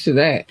too used to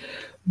that.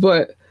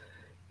 But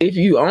if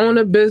you own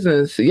a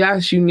business,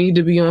 yes, you need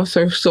to be on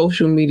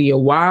social media.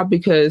 Why?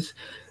 Because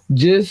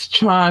just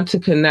trying to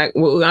connect,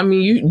 well, I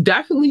mean, you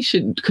definitely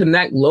should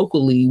connect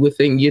locally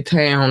within your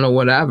town or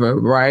whatever,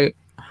 right?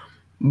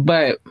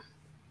 But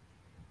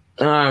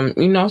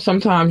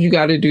sometimes you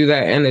got to do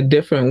that in a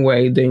different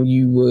way than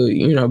you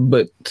would,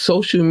 but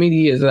social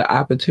media is an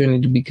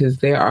opportunity because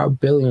there are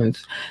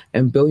billions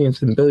and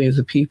billions and billions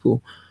of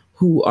people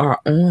who are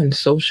on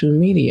social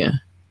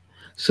media.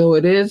 So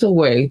it is a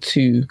way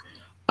to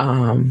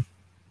um,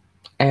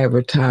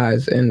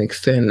 advertise and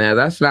extend. Now,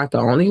 that's not the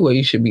only way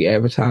you should be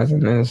advertising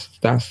this.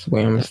 That's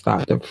where I'm going to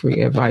stop the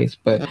free advice.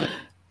 But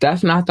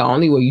that's not the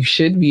only way you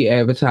should be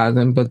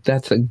advertising, but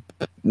that's a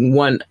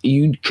one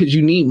because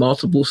you need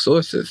multiple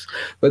sources.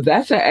 But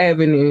that's an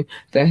avenue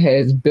that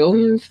has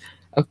billions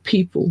of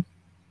people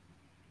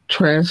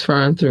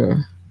transferring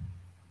through.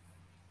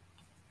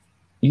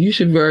 You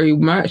should very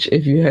much,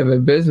 if you have a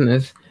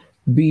business,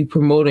 be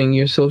promoting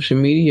your social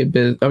media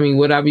business. I mean,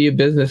 whatever your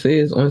business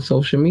is on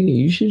social media,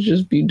 you should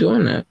just be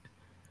doing that.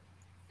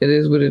 It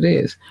is what it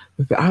is.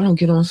 If I don't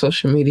get on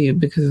social media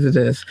because of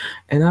this,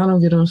 and I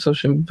don't get on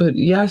social, but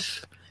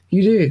yes,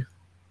 you do.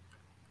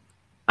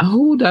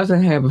 Who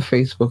doesn't have a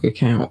Facebook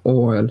account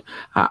or an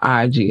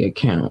IG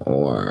account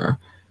or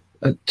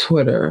a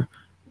Twitter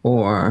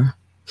or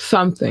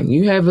something?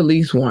 You have at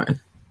least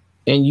one,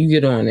 and you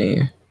get on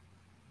there.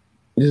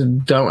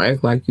 Just don't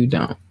act like you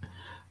don't.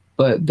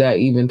 But that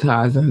even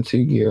ties into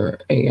your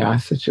AI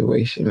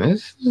situation.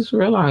 It's just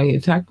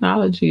realize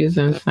technology is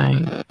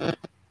insane.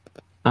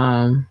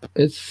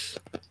 It's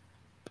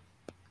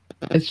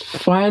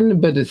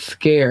fun, but it's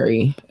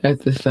scary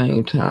at the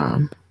same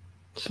time.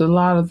 It's a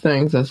lot of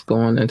things that's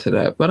going into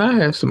that. But I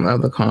have some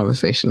other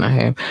conversation I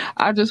have.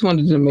 I just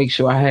wanted to make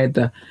sure I had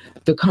the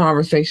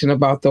conversation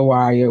about the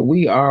wire.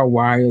 We are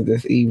wired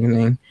this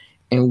evening,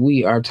 and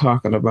we are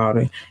talking about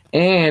it.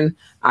 And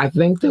I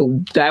think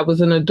that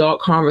was an adult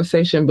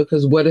conversation,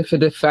 because what if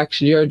it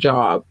affects your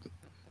job?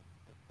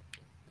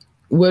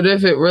 What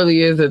if it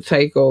really is a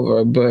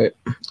takeover? But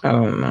I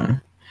don't know.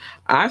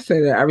 I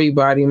say that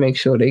everybody make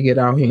sure they get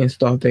out here and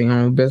start their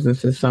own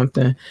businesses,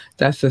 something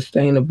that's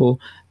sustainable.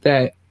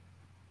 That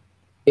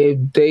if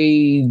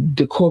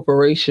the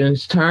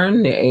corporations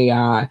turn the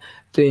AI,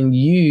 then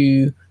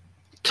you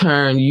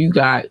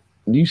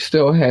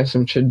still have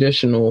some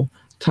traditional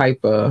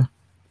type of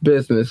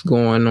business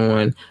going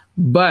on,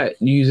 but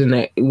using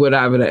that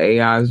whatever the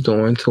AI is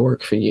doing to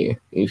work for you.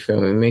 You feel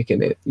me?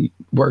 Making it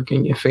work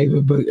in your favor.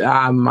 But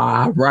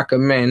I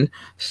recommend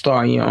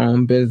starting your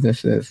own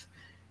businesses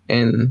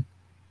and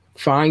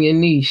find your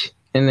niche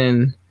and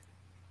then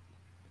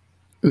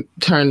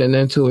turn it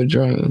into a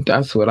dream.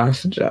 That's what I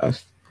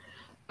suggest.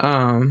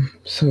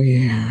 So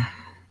yeah.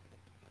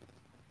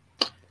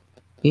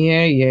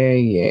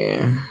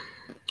 Yeah.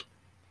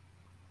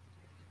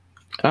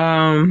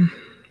 Um,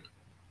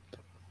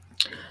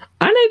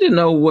 I need to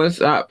know what's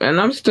up, and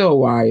I'm still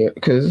wired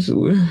because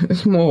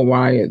it's more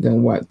wired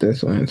than what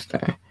this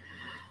Wednesday.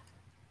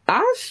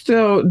 I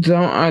still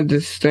don't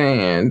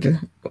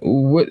understand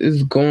what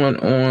is going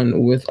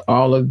on with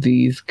all of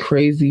these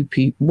crazy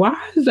people. Why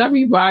is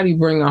everybody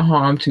bringing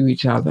harm to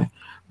each other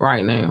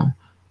right now?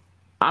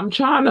 I'm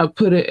trying to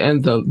put it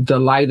in the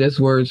lightest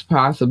words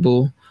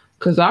possible,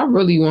 because I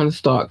really want to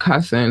start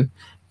cussing.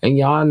 And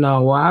y'all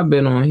know, well, I've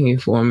been on here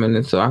for a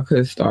minute, so I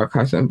could start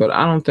cussing, but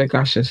I don't think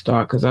I should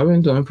start because I've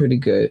been doing pretty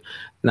good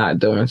not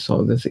doing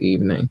so this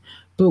evening.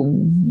 But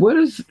what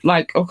is,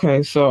 like,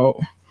 okay,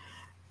 so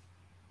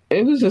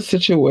it was a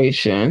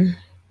situation.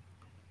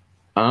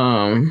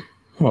 Um,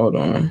 Hold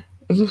on.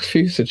 There's a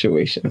few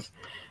situations.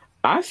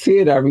 I see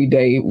it every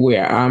day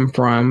where I'm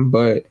from,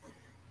 but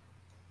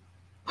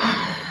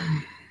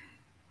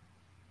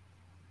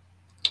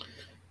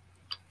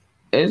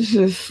it's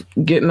just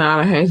getting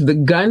out of hands. The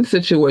gun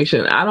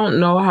situation, I don't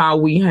know how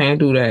we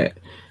handle that.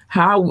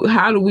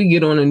 How do we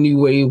get on a new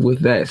wave with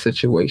that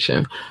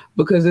situation?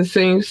 Because it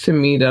seems to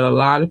me that a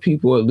lot of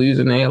people are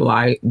losing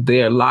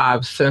their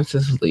lives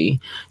senselessly,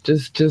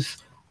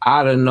 just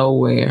out of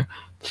nowhere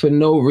for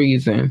no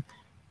reason.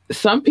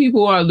 Some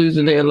people are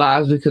losing their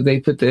lives because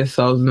they put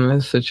themselves in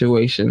those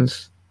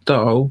situations,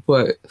 though.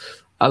 But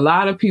A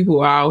lot of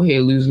people are out here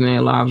losing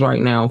their lives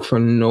right now for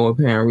no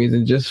apparent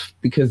reason, just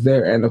because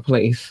they're in a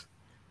place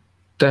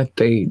that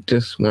they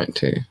just went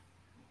to.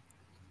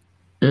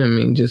 I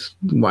mean, just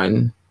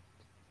one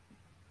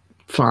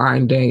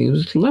fine day. It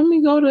was, let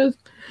me go to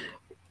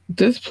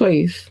this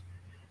place,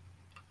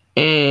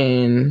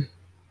 and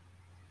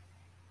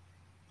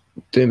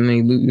then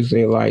they lose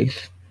their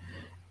life.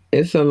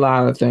 It's a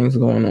lot of things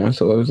going on.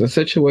 So it was a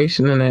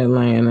situation in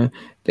Atlanta.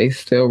 They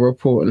still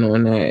reporting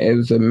on that. It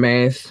was a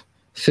mass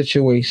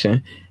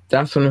situation.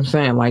 That's what I'm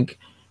saying. Like,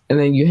 and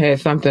then you had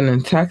something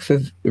in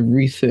Texas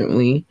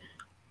recently.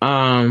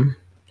 And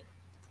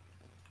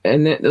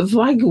it's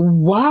like,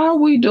 why are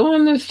we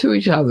doing this to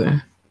each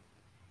other?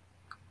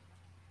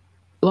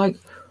 Like,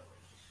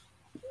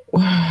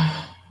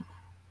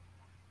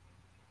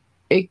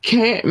 it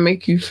can't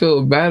make you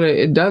feel better.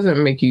 It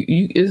doesn't make you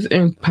it's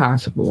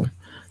impossible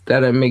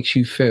that it makes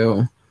you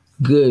feel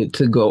good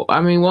to go.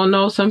 I mean, well,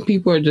 no, some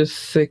people are just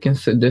sick and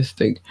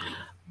sadistic,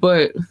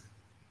 but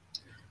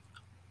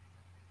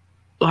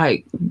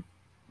like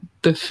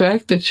the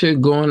fact that you're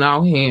going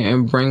out here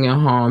and bringing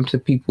harm to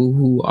people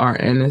who are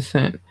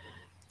innocent,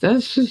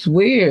 that's just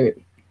weird.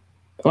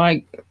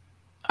 Like,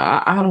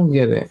 I don't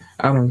get it.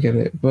 I don't get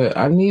it. But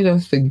I need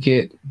us to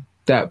get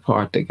that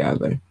part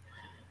together.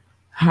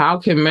 How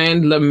can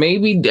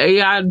maybe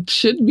AI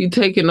should be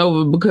taking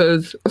over,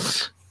 because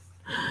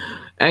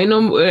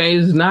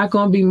it's not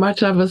gonna be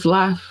much of us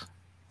left.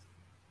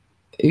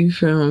 You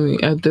feel me?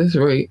 At this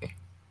rate,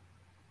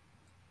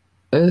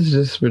 it's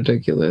just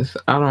ridiculous.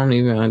 I don't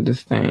even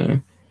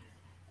understand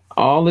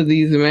all of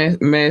these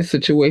mass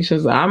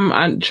situations.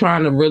 I'm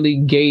trying to really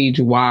gauge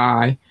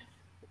why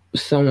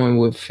someone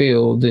would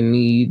feel the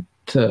need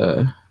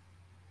to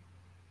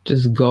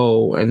just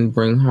go and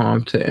bring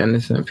harm to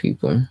innocent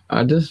people.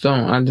 I just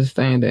don't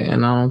understand it,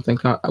 and I don't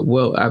think I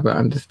will ever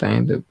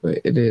understand it, but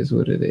it is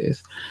what it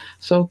is.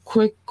 So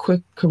quick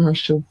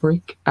commercial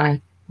break.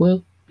 I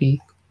will be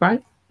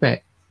right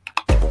back.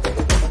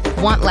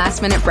 Want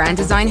last-minute brand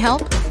design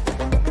help?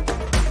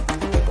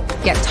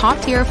 Get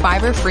top-tier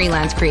Fiverr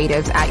freelance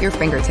creatives at your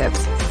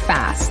fingertips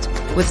fast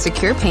with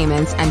secure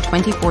payments and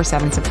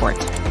 24/7 support.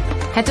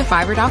 Head to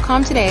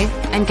Fiverr.com today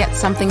and get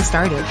something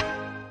started.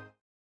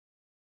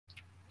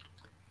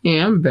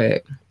 Yeah, I'm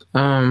back.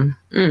 So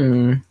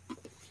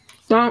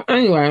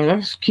anyway,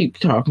 let's keep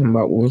talking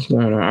about what's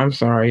going on. I'm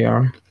sorry,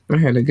 y'all. I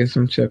had to get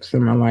some chips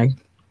in my life.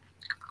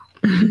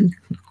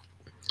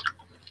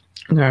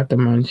 Got the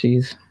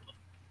munchies.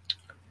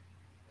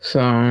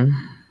 So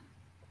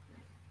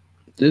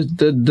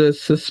the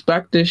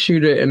suspected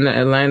shooter in the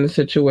Atlanta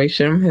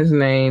situation, his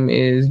name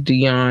is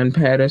Dion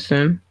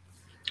Patterson.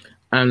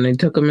 They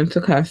took him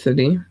into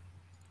custody.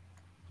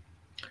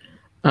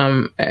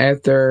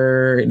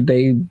 After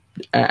an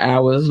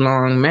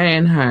hours-long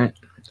manhunt,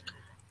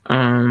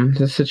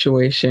 the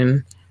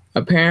situation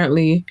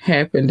apparently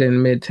happened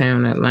in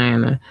Midtown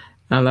Atlanta.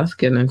 Now let's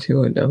get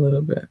into it a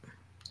little bit.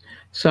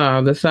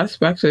 So the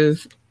suspect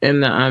is in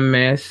the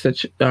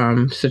unmasked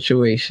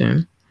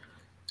situation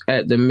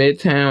at the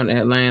Midtown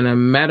Atlanta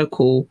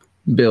medical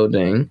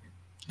building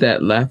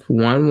that left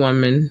one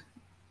woman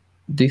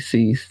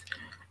deceased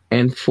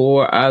and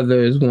 4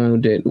 others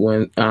wounded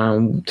when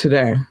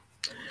today.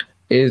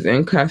 Is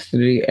in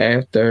custody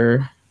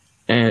after,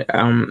 and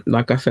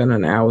like I said,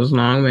 an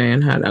hours-long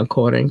manhunt,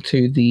 according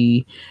to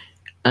the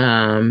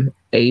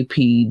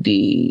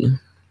APD.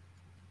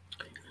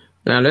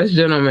 Now, this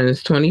gentleman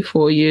is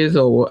 24 years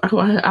old.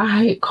 I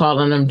hate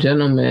calling them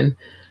gentlemen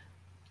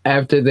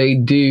after they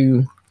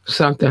do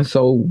something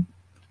so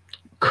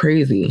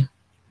crazy.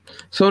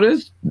 So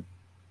this,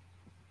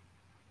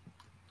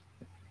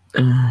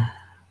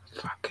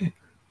 fuck it.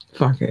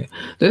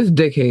 This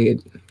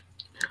dickhead.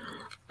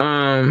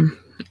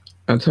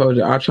 I told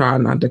you, I try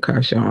not to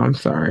cuss y'all. I'm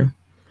sorry.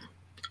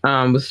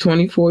 Was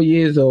 24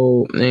 years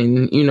old,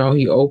 and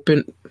he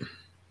opened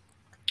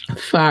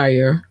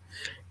fire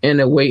in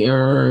a waiting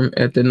room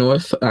at the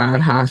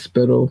Northside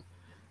Hospital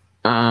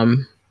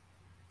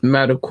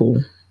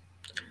medical.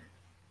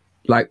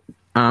 Like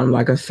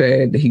I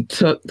said, he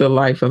took the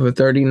life of a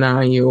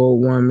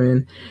 39-year-old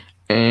woman,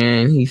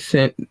 and he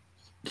sent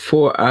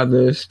 4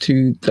 others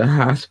to the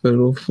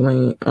hospital,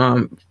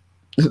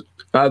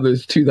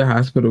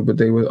 but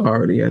they were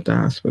already at the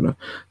hospital,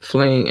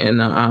 fleeing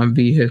in a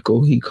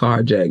vehicle he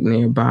carjacked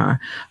nearby.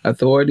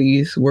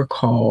 Authorities were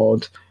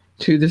called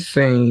to the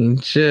scene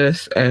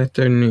just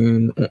after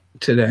noon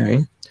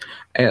today.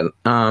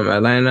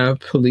 Atlanta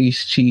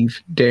Police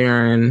Chief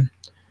Darren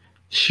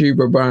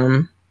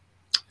Schuberbaum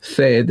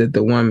said that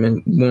the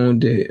woman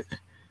wounded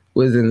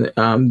was in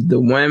the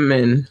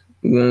women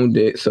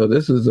wounded. So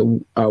this is a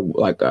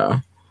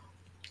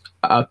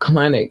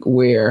clinic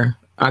where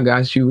I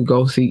guess you would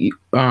go see,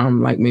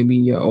 like maybe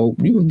you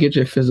would get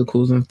your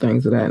physicals and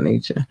things of that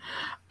nature.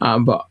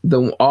 But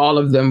all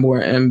of them were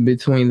in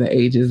between the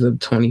ages of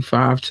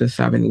 25 to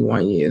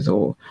 71 years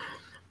old.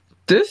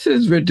 This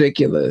is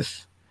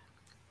ridiculous.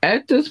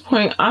 At this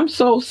point, I'm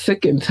so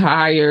sick and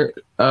tired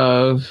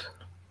of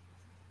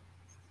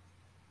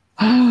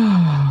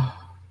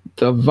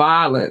the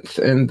violence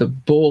and the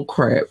bull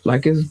crap,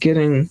 like it's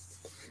getting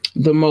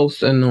the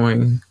most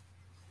annoying,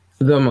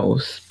 the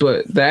most.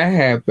 But that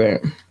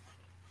happened,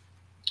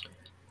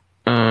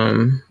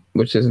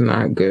 which is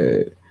not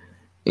good.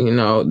 You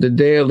know, the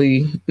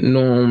Daily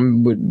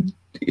Norm would.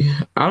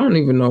 I don't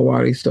even know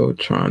why they still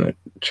trying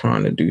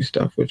to do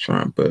stuff with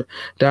Trump, but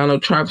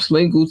Donald Trump's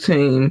legal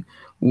team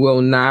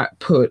will not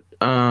put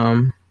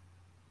on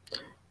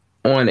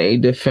a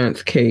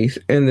defense case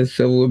in the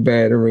civil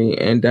battery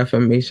and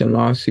defamation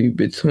lawsuit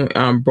between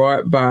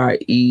brought by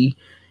E.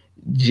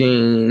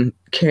 Jean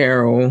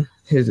Carroll.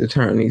 His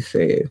attorney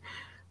said,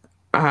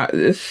 I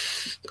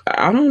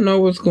don't know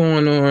what's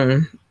going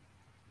on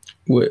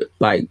with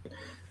like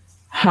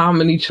how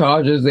many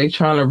charges they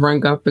trying to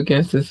bring up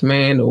against this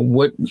man, or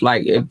what,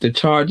 like if the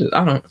charges,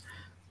 I don't,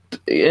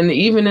 and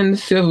even in the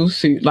civil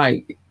suit,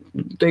 like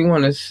they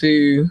want to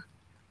sue.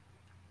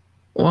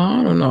 Well,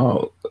 I don't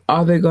know.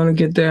 Are they going to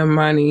get their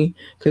money?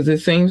 Because it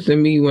seems to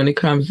me when it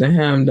comes to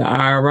him, the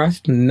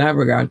IRS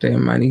never got their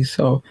money.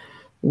 So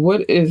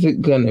what is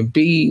it going to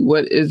be?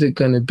 What is it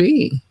going to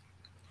be?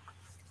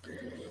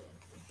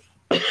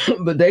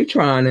 But they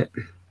trying it.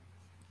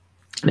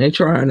 They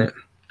trying it.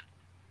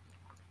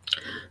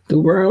 The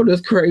world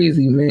is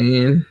crazy,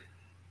 man.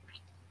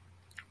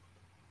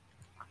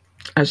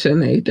 I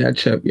shouldn't have ate that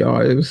chip, y'all.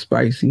 It was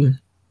spicy.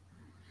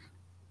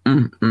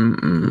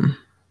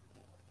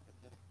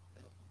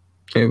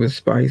 It was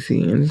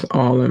spicy and it's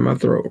all in my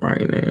throat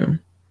right now.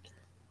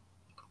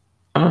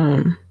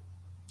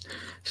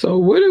 So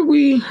what are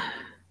we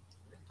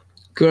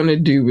gonna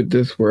do with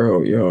this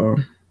world, y'all?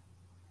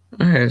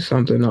 I had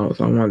something else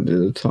I wanted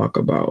to talk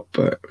about,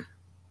 but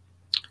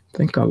I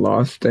think I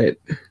lost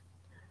it.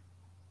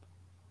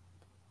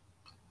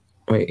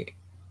 Wait,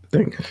 I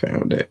think I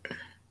found it.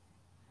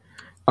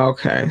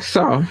 Okay,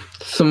 so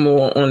some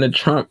more on the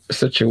Trump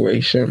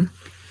situation.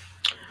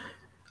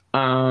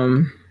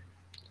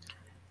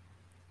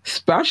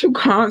 Special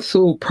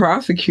counsel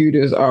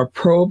prosecutors are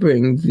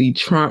probing the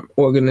Trump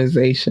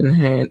organization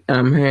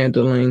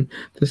handling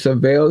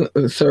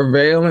the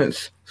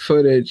surveillance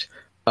footage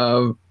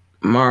of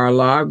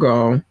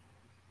Mar-a-Lago.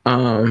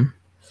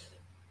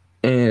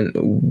 And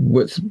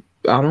what's,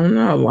 I don't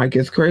know, like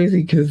it's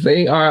crazy because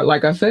they are,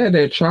 like I said,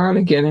 they're trying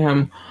to get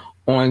him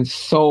on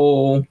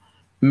so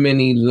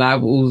many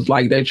levels.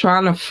 Like they're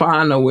trying to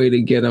find a way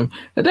to get him.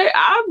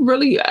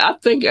 I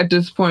think at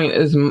this point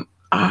is,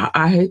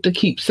 I hate to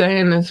keep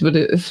saying this, but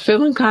it's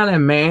feeling kind of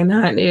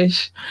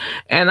manhunt-ish.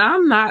 And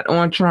I'm not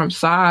on Trump's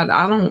side.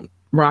 I don't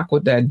rock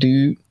with that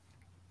dude.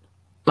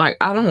 Like,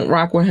 I don't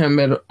rock with him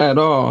at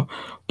all.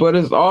 But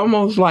it's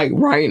almost like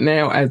right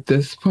now at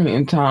this point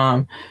in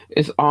time,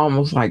 it's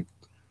almost like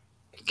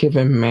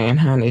giving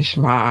manhuntish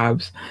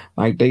vibes.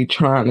 Like they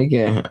trying to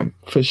get him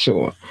for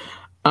sure.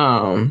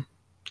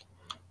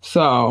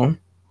 So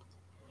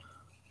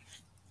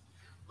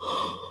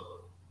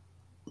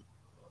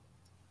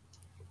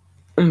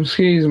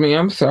excuse me,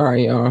 I'm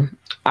sorry, y'all.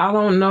 I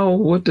don't know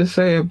what to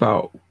say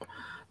about,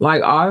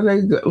 like, are they,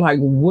 like,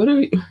 what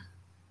are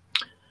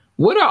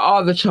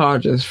all the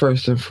charges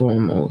first and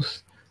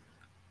foremost?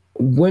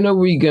 When are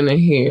we gonna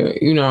hear,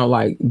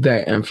 like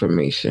that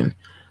information?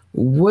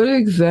 What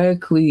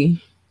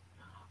exactly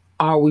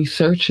are we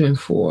searching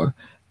for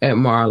at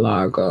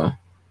Mar-a-Lago?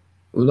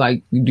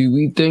 Like, do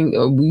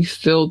we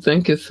still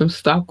think it's some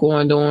stuff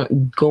going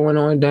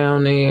on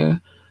down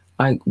there?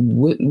 Like,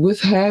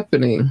 what's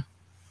happening?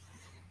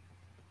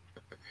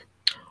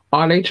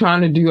 Are they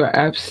trying to do an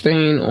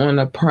Epstein on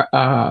a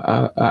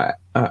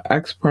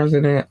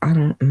ex-president? I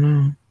don't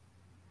know.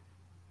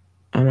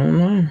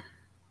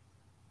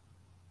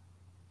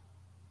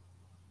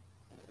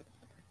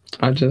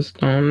 I just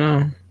don't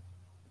know.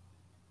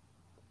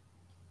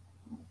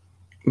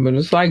 But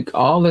it's like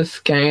all this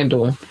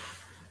scandal.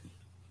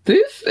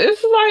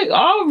 It's like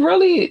all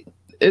really,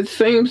 it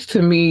seems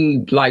to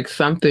me like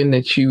something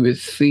that you would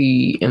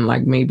see in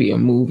like maybe a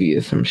movie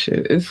or some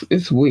shit.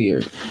 It's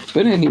weird.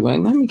 But anyway,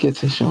 let me get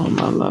to showing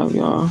my love,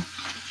 y'all.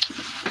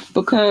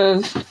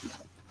 Because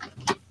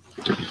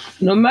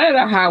no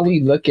matter how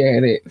we look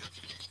at it,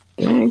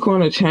 they ain't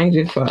going to change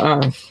it for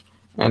us.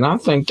 And I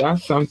think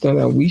that's something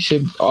that we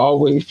should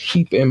always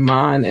keep in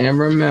mind and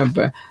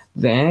remember.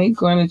 They ain't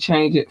going to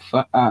change it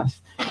for us.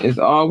 It's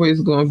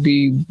always going to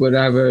be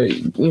whatever,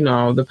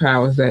 the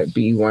powers that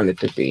be want it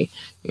to be,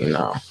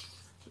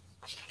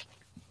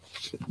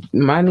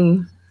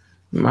 Money,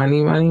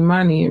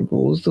 it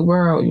rules the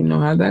world. You know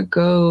how that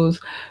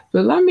goes.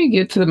 But let me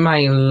get to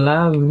my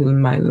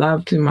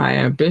love to my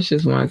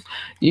ambitious ones.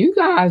 You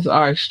guys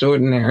are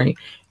extraordinary.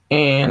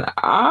 And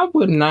I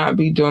would not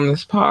be doing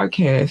this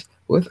podcast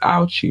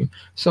without you.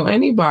 So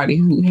anybody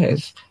who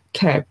has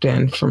tapped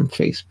in from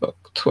Facebook,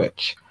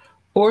 Twitch,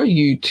 or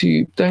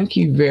YouTube, thank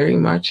you very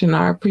much. And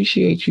I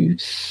appreciate you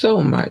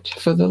so much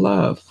for the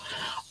love.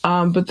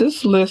 But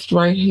this list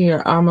right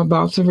here, I'm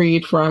about to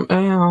read from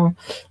Al,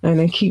 and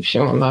they keep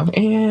showing love.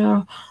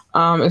 Al,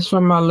 it's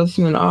from my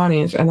listening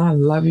audience, and I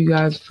love you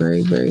guys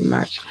very, very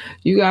much.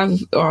 You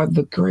guys are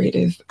the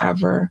greatest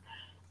ever.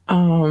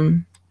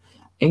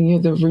 and you're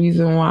the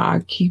reason why I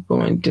keep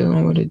on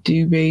doing what I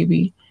do,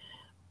 baby.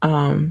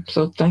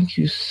 So thank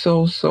you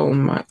so, so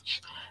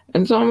much.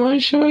 And so I'm going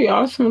to show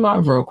y'all some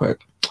love real quick.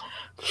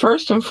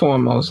 First and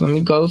foremost, let me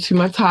go to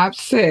my top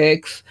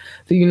 6.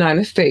 The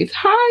United States.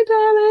 Hi,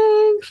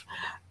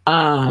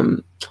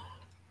 darlings.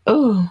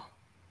 Oh,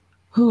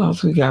 who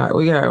else we got?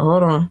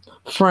 Hold on.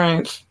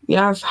 France.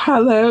 Yes.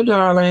 Hello,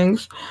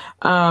 darlings.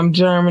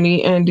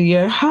 Germany,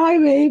 India. Hi,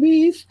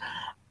 babies.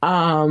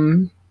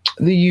 The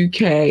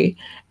UK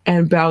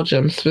and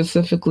Belgium,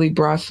 specifically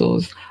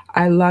Brussels.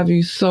 I love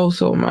you so,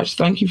 so much.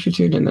 Thank you for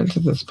tuning into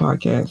this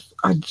podcast.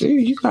 I do.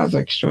 You guys are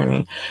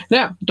extraordinary.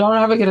 Now, don't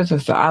ever get it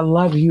twisted. I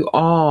love you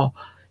all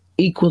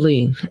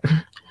equally.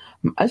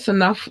 It's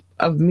enough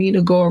of me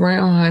to go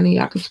around, honey.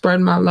 I can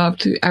spread my love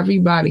to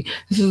everybody.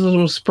 This is a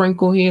little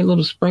sprinkle here, a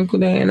little sprinkle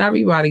there, and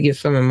everybody gets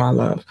some of my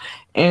love.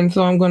 And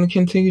so I'm going to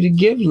continue to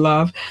give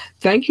love.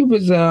 Thank you,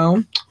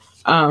 Brazil,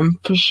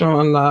 for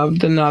showing love.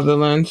 The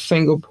Netherlands,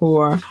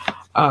 Singapore,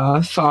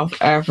 South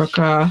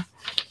Africa,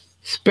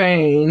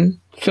 Spain,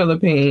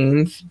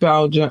 Philippines,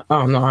 Belgium.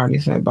 Oh, no, I already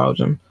said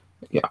Belgium.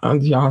 Yeah,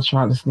 y'all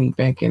trying to sneak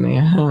back in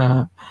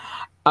there.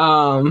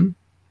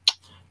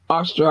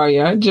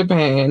 Australia,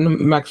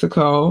 Japan,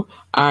 Mexico,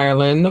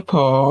 Ireland,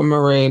 Nepal,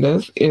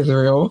 Mauritius,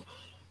 Israel,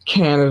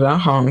 Canada,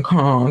 Hong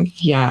Kong.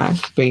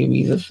 Yes,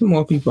 baby. There's some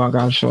more people I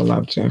got to show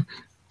love to.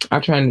 I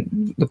try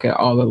and look at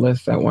all the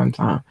lists at one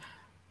time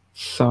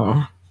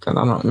so that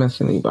I don't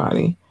miss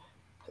anybody.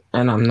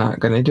 And I'm not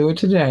going to do it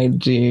today,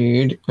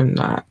 dude. I'm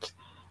not.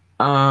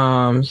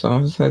 So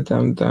I said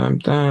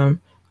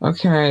them.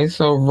 Okay,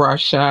 so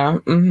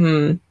Russia,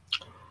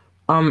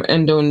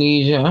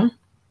 Indonesia,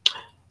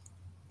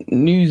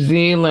 New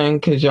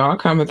Zealand, cause y'all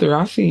coming through.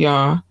 I see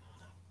y'all.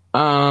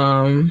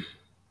 I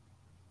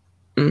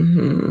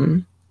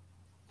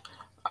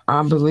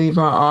believe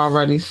I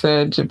already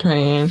said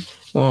Japan.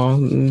 Well,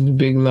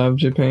 big love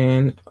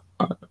Japan.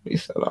 I already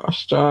said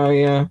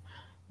Australia.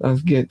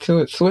 Let's get to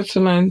it.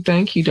 Switzerland,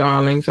 thank you,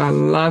 darlings. I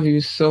love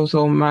you so,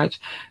 so much.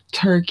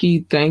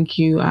 Turkey, thank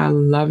you. I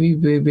love you,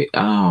 baby.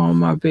 Oh,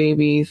 my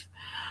babies.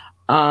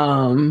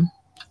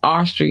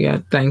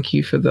 Austria, thank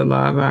you for the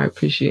love. I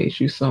appreciate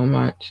you so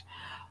much.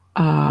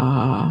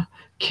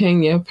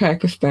 Kenya,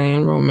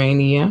 Pakistan,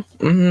 Romania.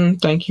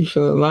 Thank you for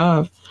the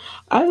love.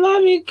 I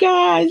love you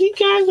guys. You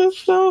guys are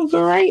so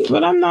great,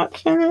 but I'm not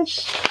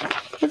finished.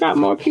 I got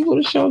more people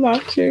to show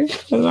love to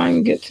that I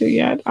can get to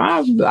yet.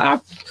 I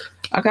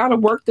gotta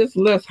work this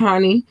list,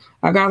 honey.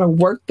 I gotta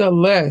work the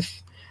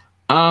list.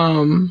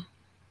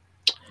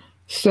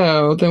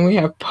 So then we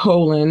have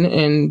Poland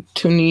and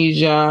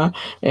Tunisia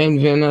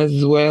and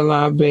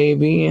Venezuela,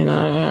 baby. And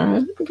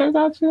I think I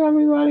got to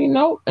everybody.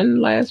 Nope.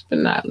 And last but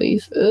not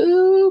least,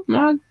 ooh,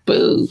 my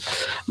boo.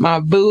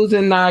 My boos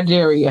in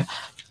Nigeria.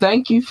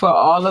 Thank you for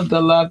all of the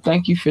love.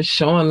 Thank you for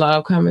showing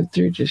love, coming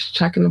through, just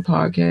checking the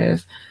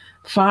podcast,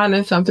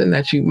 finding something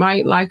that you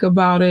might like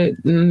about it.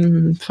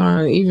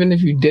 Fine. Even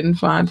if you didn't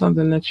find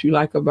something that you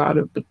like about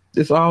it, but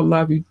it's all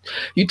love.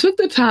 You took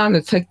the time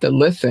to take the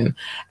listen,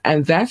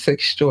 and that's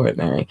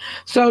extraordinary.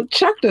 So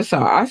check this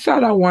out. I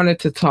said I wanted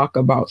to talk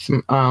about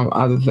some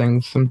other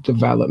things, some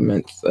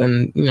developments,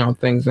 and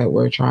things that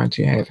we're trying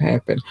to have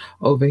happen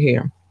over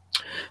here.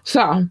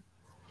 So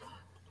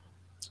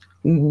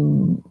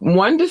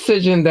one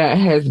decision that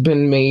has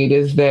been made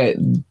is that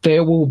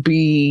there will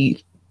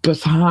be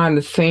behind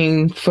the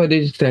scene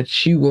footage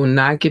that you will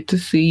not get to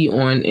see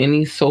on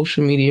any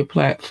social media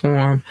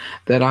platform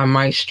that I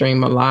might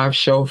stream a live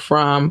show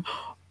from,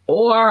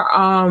 or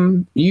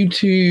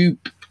YouTube.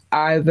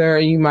 Either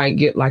you might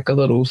get like a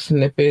little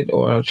snippet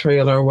or a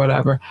trailer or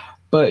whatever,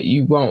 but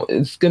you won't.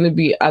 It's going to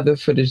be other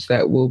footage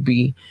that will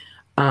be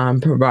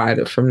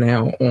provided from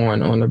now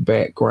on the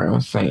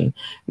background scene.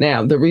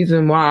 Now, the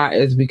reason why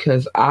is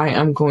because I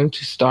am going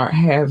to start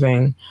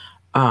having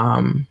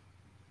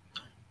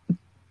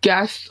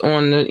guests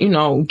on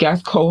the,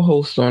 guest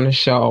co-hosts on the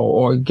show,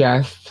 or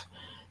guests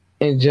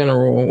in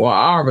general. Well,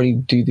 I already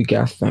do the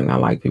guest thing. I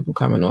like people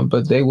coming on,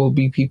 but they will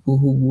be people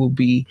who will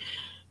be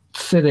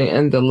sitting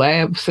in the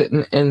lab,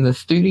 sitting in the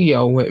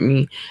studio with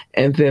me.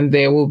 And then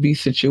there will be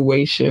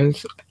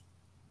situations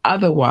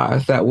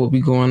otherwise that will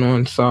be going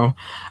on. So,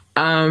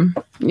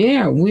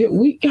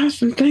 we got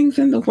some things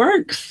in the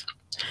works.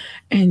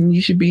 And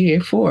you should be here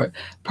for it.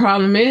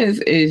 Problem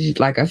is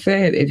like I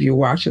said, if you're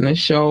watching a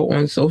show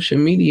on social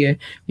media,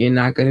 you're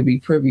not going to be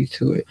privy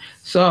to it.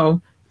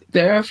 So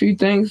there are a few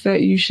things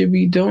that you should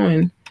be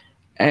doing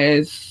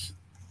as,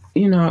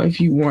 if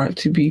you want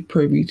to be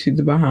privy to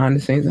the behind the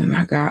scenes. And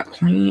I got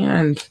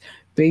plans,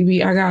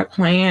 baby. I got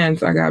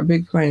plans. I got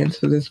big plans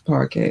for this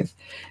podcast.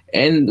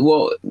 And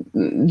well,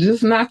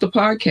 just not the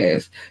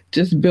podcast,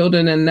 just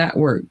building a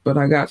network. But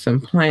I got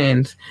some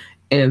plans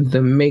in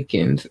the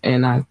makings,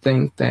 and I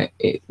think that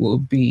it will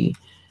be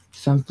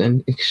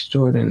something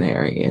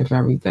extraordinary if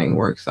everything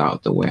works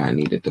out the way I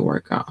need it to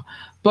work out.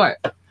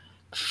 But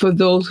for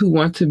those who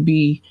want to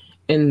be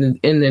in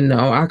the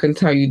know, I can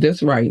tell you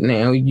this right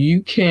now.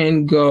 You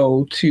can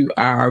go to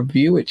our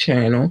View It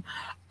channel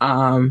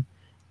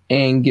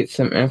and get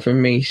some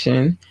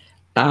information.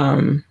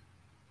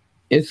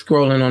 It's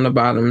scrolling on the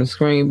bottom of the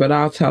screen, but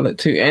I'll tell it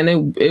too.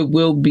 And it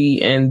will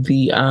be in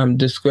the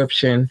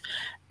description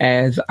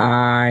as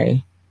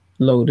I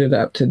load it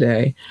up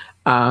today.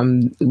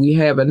 We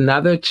have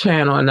another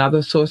channel,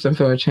 another Source and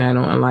Fill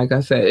channel. And like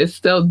I said, it's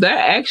still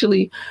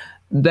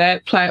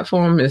that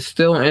platform is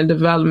still in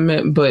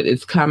development, but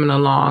it's coming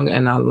along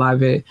and I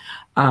love it.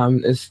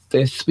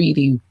 They're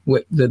speedy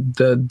with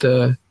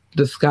the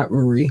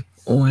discovery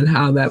on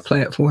how that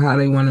platform, how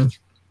they want to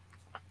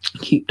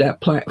keep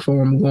that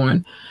platform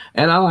going,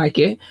 and I like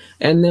it.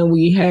 And then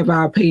we have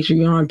our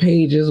Patreon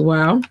page as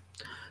well,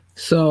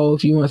 so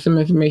if you want some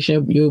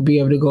information, you'll be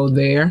able to go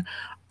there.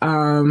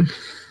 Then,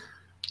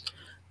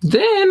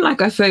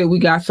 like I say, we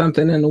got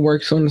something in the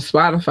works on the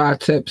Spotify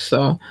tips,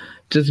 so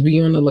just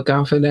be on the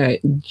lookout for that.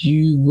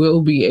 You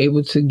will be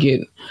able to get,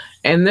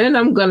 and then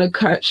I'm gonna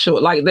cut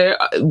short, like there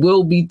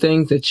will be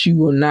things that you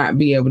will not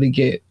be able to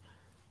get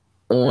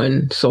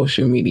on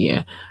social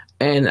media.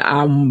 And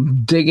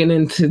I'm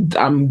digging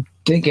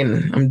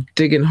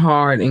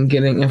hard and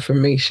getting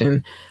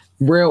information,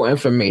 real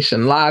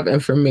information, live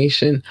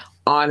information,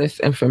 honest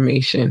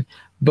information.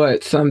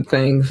 But some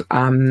things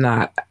I'm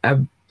not at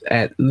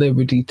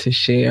liberty to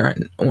share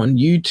on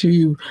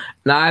YouTube.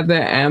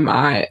 Neither am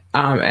I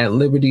at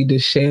liberty to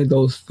share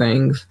those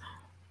things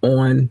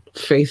on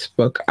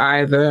Facebook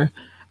either.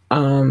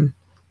 Or,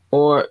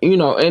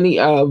 any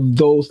of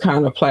those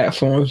kind of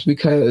platforms,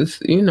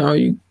 because,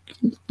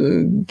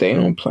 they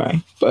don't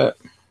play. But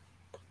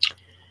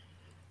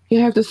you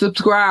have to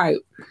subscribe.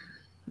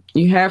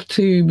 You have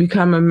to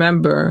become a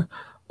member,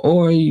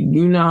 or,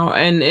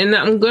 and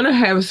I'm going to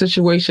have a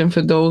situation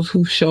for those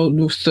who still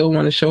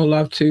want to show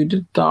love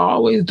to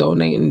always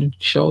donate and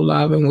show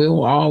love. And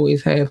we'll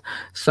always have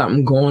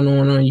something going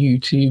on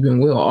YouTube,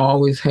 and we'll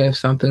always have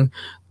something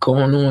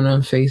going on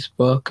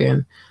Facebook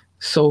and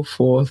so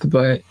forth.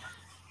 But,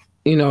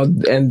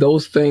 and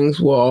those things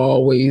will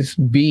always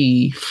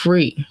be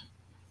free.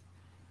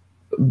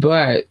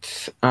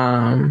 But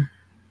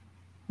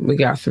we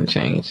got some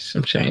change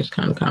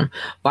kind of come.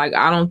 Like,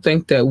 I don't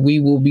think that we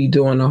will be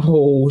doing a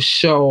whole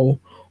show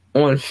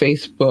on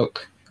Facebook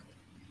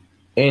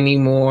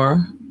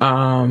anymore.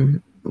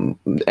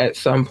 At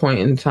some point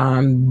in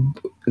time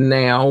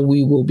now,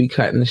 we will be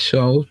cutting the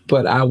show,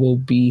 but I will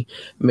be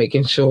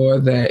making sure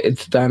that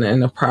it's done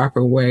in a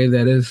proper way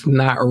that is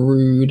not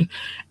rude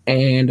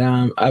and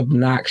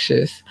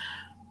obnoxious.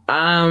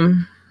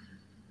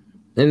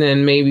 And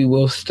then maybe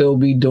we'll still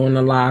be doing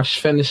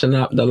finishing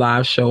up the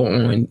live show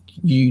on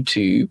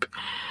YouTube,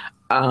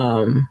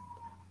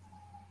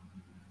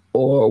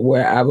 or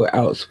wherever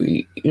else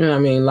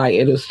like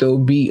it'll still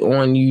be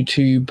on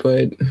YouTube,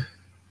 but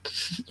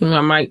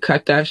I might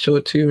cut that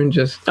short too and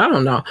just, I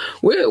don't know.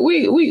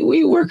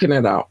 We working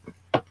it out.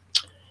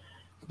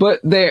 But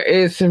there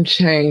is some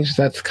change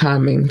that's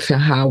coming to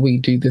how we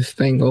do this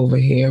thing over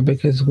here,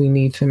 because we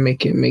need to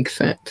make it make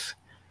sense.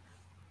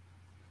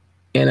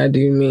 And I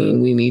do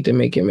mean we need to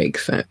make it make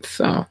sense.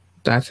 So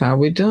that's how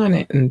we're doing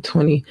it in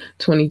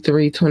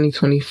 2023,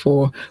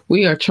 2024.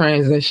 We are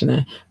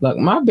transitioning. Look,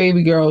 my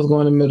baby girl is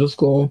going to middle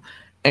school.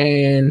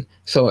 And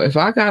so if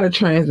I got to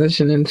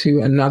transition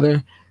into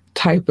another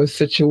type of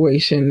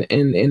situation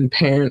in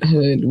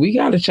parenthood, we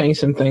got to change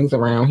some things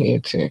around here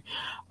too.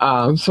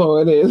 So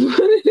it is what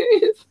it is.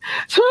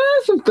 So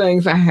there's some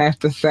things I have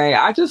to say.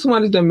 I just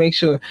wanted to make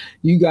sure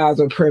you guys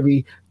are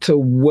privy to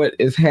what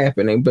is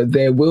happening, but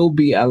there will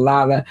be a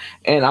lot of,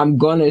 and I'm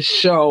going to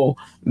show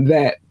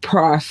that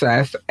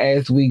process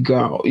as we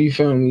go. You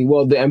feel me?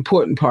 Well, the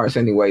important parts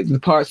anyway, the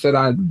parts that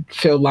I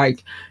feel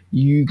like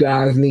you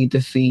guys need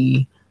to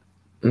see,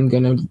 I'm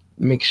going to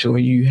make sure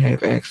you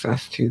have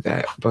access to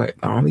that. But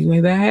the only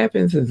way that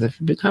happens is if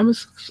you become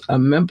a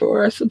member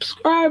or a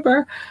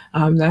subscriber.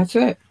 That's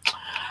it.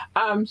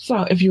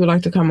 So if you would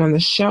like to come on the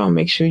show,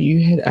 make sure you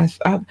hit us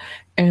up,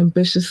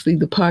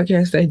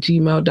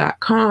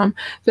 ambitiouslythepodcast@gmail.com.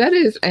 That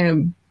is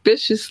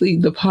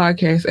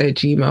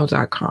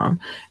ambitiouslythepodcast@gmail.com.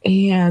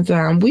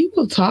 And we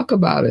will talk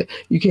about it.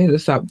 You can hit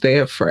us up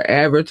there for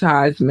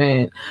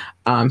advertisement,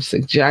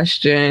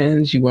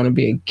 suggestions. You want to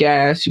be a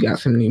guest, you got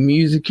some new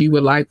music you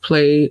would like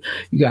played,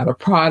 you got a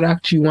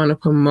product you want to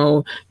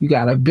promote, you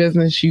got a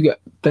business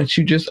that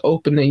you just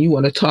opened and you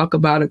want to talk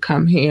about it,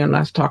 come here and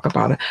let's talk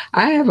about it.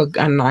 I have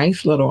a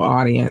nice little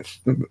audience,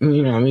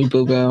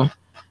 Boo Boo.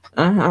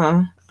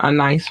 A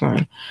nice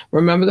one.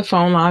 Remember, the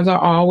phone lines are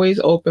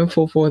always open,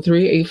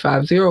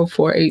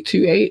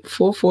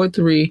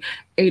 443-850-4828,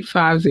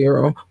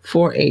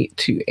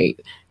 443-850-4828.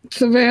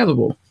 It's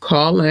available.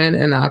 Call in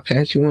and I'll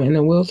patch you in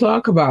and we'll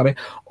talk about it.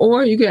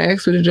 Or you can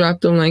ask me to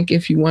drop the link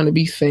if you want to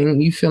be seen.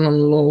 You feeling a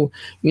little,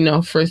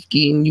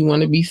 frisky and you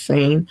want to be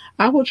seen.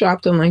 I will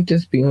drop the link.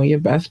 Just be on your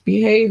best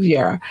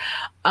behavior.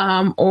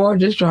 Or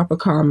just drop a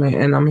comment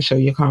and I'm going to show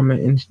you a comment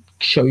and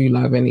show you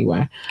love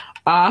anyway.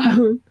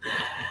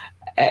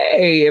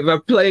 Hey, if I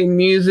play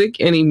music,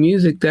 any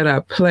music that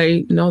I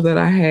play, know that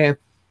I have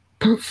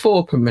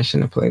full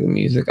permission to play the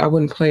music. I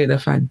wouldn't play it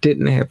if I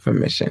didn't have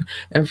permission.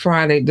 And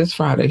this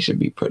Friday should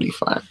be pretty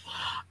fun.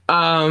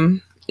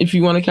 If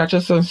you want to catch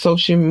us on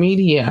social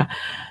media,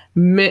 at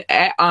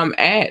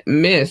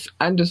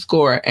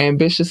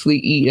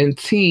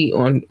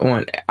Miss_ambitiously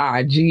on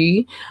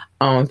IG,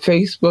 on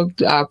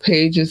Facebook. Our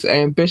page is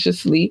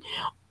ambitiously,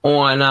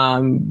 on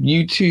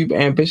YouTube,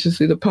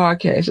 ambitiously the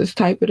podcast. Just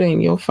type it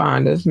in, you'll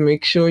find us.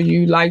 Make sure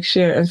you like,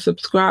 share, and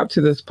subscribe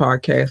to this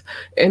podcast.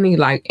 Any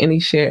like, any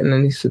share, and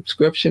any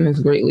subscription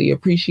is greatly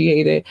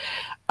appreciated.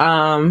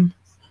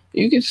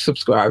 You can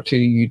subscribe to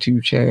the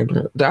YouTube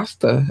channel. That's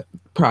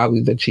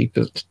probably the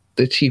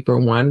cheaper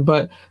one,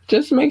 but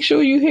just make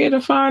sure you're here to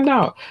find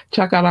out.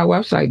 Check out our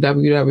website,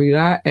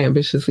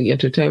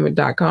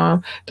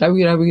 www.ambitiouslyentertainment.com,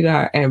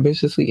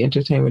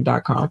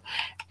 www.ambitiouslyentertainment.com.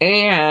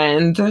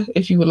 And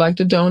if you would like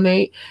to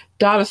donate,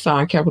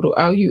 $ capital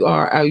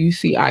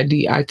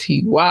LURLUCIDITY,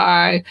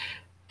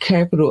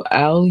 capital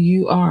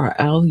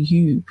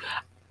LURLUGICIC.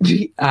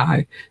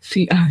 I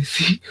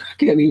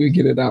can't even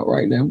get it out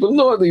right now. But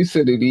Lord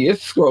Lucidity,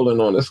 it's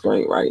scrolling on the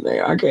screen right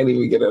now. I can't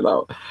even get it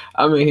out.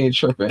 I'm in here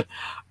tripping.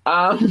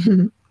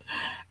 And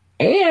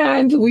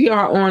we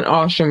are on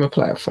all streaming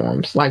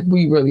platforms. Like,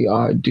 we really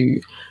are,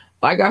 dude.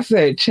 Like I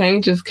said,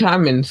 change is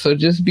coming, so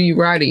just be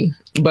ready.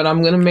 But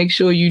I'm going to make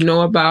sure you know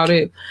about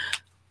it.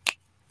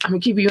 I'm going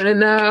to keep you in the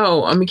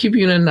know. I'm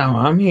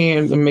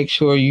here to make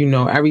sure you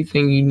know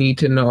everything you need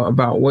to know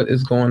about what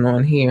is going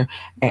on here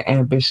at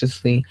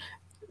Ambitiously,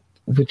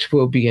 which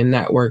will be a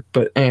network,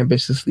 but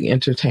Ambitiously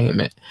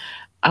Entertainment.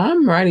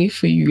 I'm ready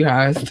for you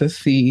guys to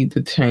see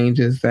the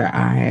changes that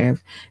I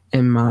have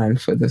in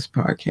mind for this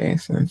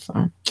podcast. And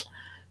so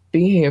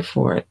be here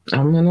for it.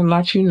 I'm going to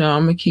let you know.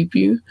 I'm going to keep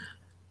you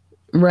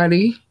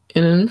ready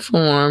and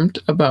informed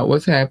about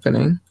what's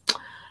happening.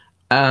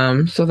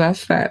 So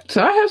that's that.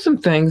 So I have some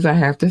things I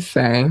have to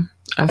say.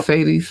 I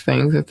say these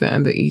things at the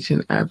end of each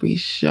and every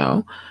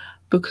show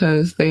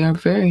because they are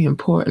very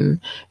important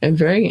and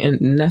very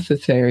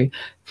necessary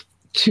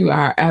to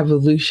our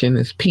evolution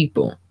as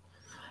people.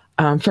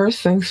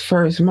 First things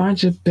first,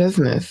 mind your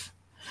business.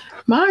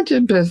 Mind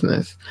your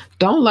business.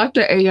 Don't let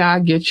the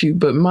AI get you,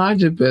 but mind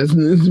your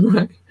business,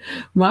 right?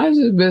 Mind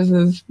your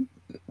business,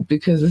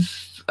 because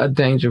it's a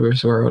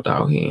dangerous world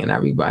out here and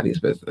everybody's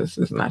business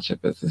is not your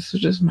business. So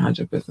just mind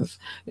your business.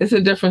 It's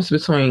a difference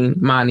between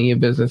minding your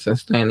business and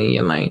staying in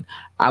your lane.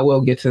 I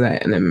will get to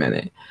that in a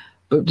minute,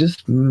 but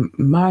just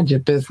mind your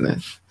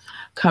business.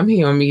 Come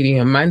here on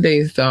Media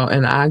Mondays, though,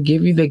 and I'll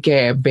give you the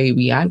gab,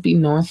 baby. I'd be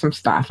knowing some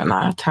stuff, and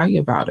I'll tell you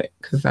about it,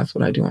 because that's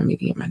what I do on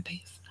Media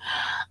Mondays.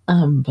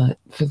 But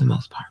for the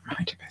most part,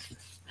 mind your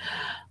business.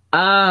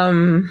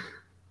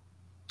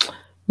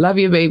 Love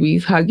your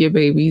babies, hug your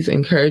babies,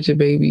 encourage your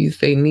babies.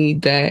 They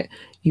need that.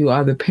 You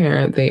are the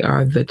parent, they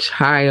are the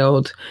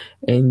child,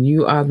 and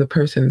you are the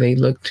person they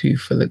look to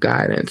for the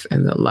guidance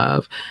and the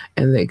love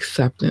and the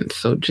acceptance.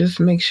 So just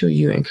make sure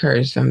you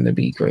encourage them to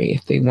be great.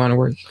 If they want to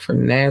work for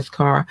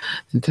NASCAR,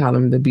 then tell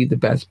them to be the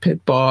best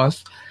pit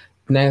boss,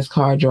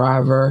 NASCAR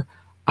driver,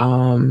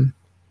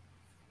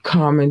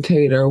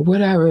 commentator,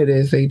 whatever it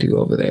is they do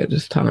over there.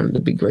 Just tell them to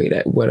be great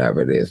at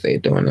whatever it is they're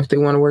doing. If they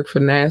want to work for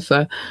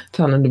NASA,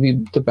 tell them to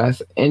be the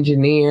best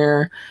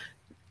engineer,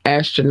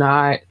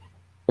 astronaut,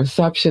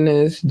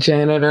 receptionist,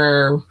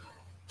 janitor,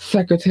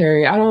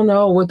 secretary. I don't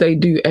know what they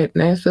do at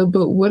NASA,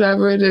 but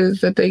whatever it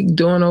is that they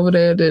doing over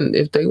there, then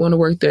if they want to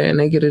work there and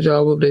they get a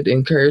job over there,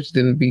 encourage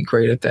them to be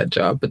great at that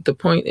job. But the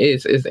point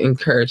is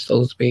encourage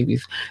those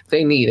babies.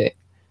 They need it.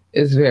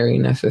 It's very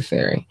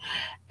necessary.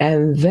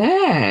 And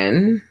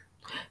then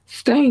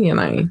stay in your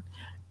lane.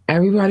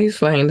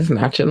 Everybody's lane is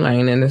not your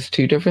lane, and it's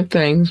two different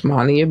things.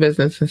 Minding your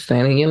business and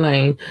staying in your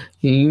lane.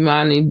 You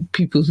minding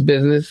people's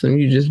business and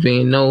you just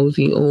being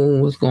nosy,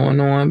 what's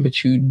going on,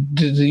 but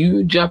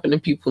you jump into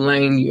people's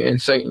lane, you're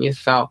inserting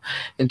yourself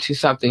into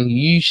something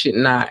you should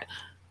not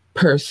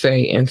per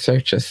se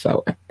insert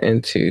yourself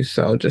into.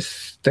 So just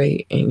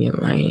stay in your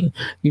lane.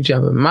 You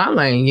jump in my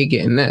lane, you're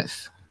getting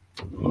this.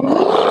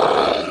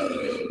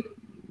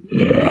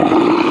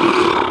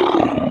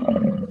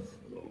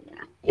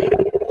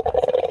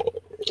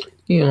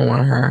 You don't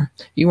want her.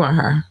 You want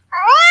her.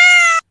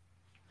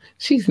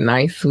 She's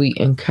nice, sweet,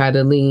 and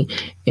cuddly,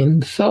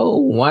 and so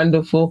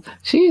wonderful.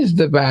 She is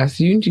the best.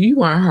 You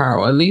want her,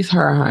 or at least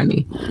her,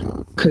 honey.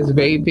 Because,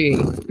 baby,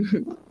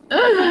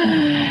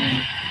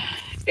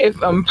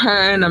 if I'm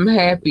purring, I'm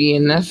happy,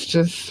 and that's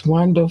just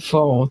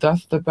wonderful.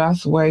 That's the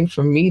best way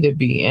for me to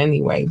be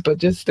anyway. But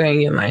just stay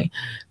in your lane.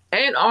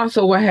 And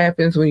also what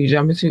happens when you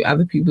jump into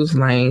other people's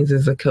lanes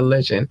is a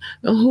collision.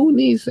 And who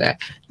needs that?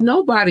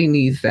 Nobody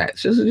needs that.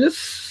 Just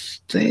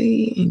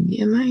stay in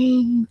your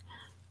lane.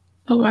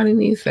 Nobody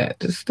needs that.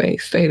 Just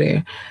stay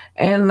there.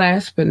 And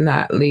last but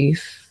not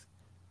least,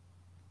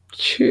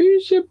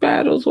 choose your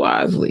battles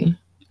wisely.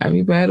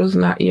 Every battle's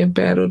not your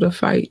battle to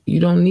fight. You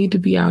don't need to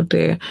be out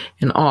there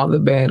in all the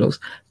battles.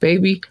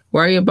 Baby,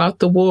 worry about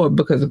the war,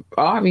 because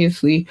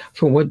obviously,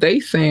 from what they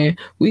saying,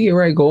 we get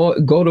ready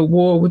to go to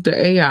war with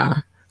the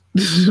AI.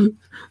 The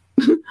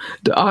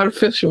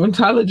artificial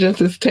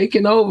intelligence is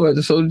taking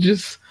over. So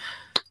just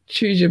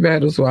choose your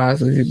battles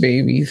wisely,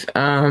 babies.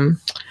 I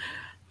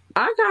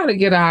gotta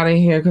get out of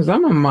here because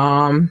I'm a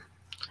mom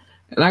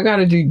And I got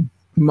to do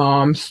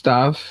mom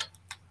stuff,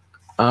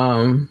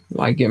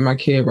 like get my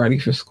kid ready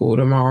for school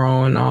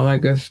tomorrow and all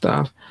that good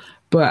stuff.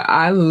 But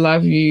I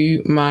love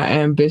you, my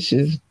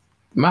ambitious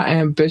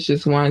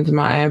ones,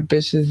 my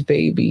ambitious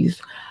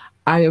babies.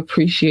 I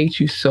appreciate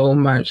you so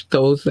much.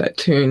 Those that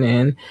tune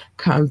in,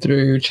 come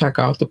through, check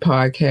out the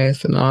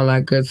podcast and all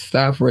that good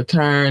stuff.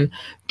 Return,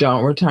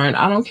 don't return.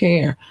 I don't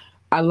care.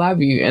 I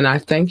love you and I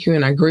thank you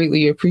and I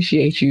greatly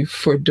appreciate you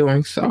for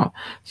doing so.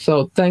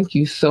 So thank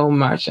you so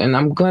much. And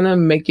I'm going to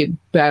make it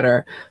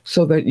better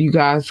so that you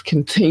guys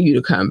continue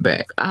to come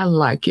back. I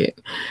like it.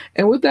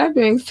 And with that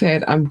being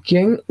said, I'm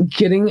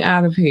getting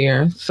out of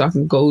here so I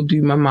can go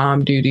do my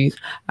mom duties.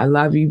 I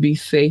love you. Be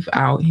safe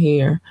out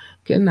here.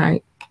 Good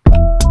night.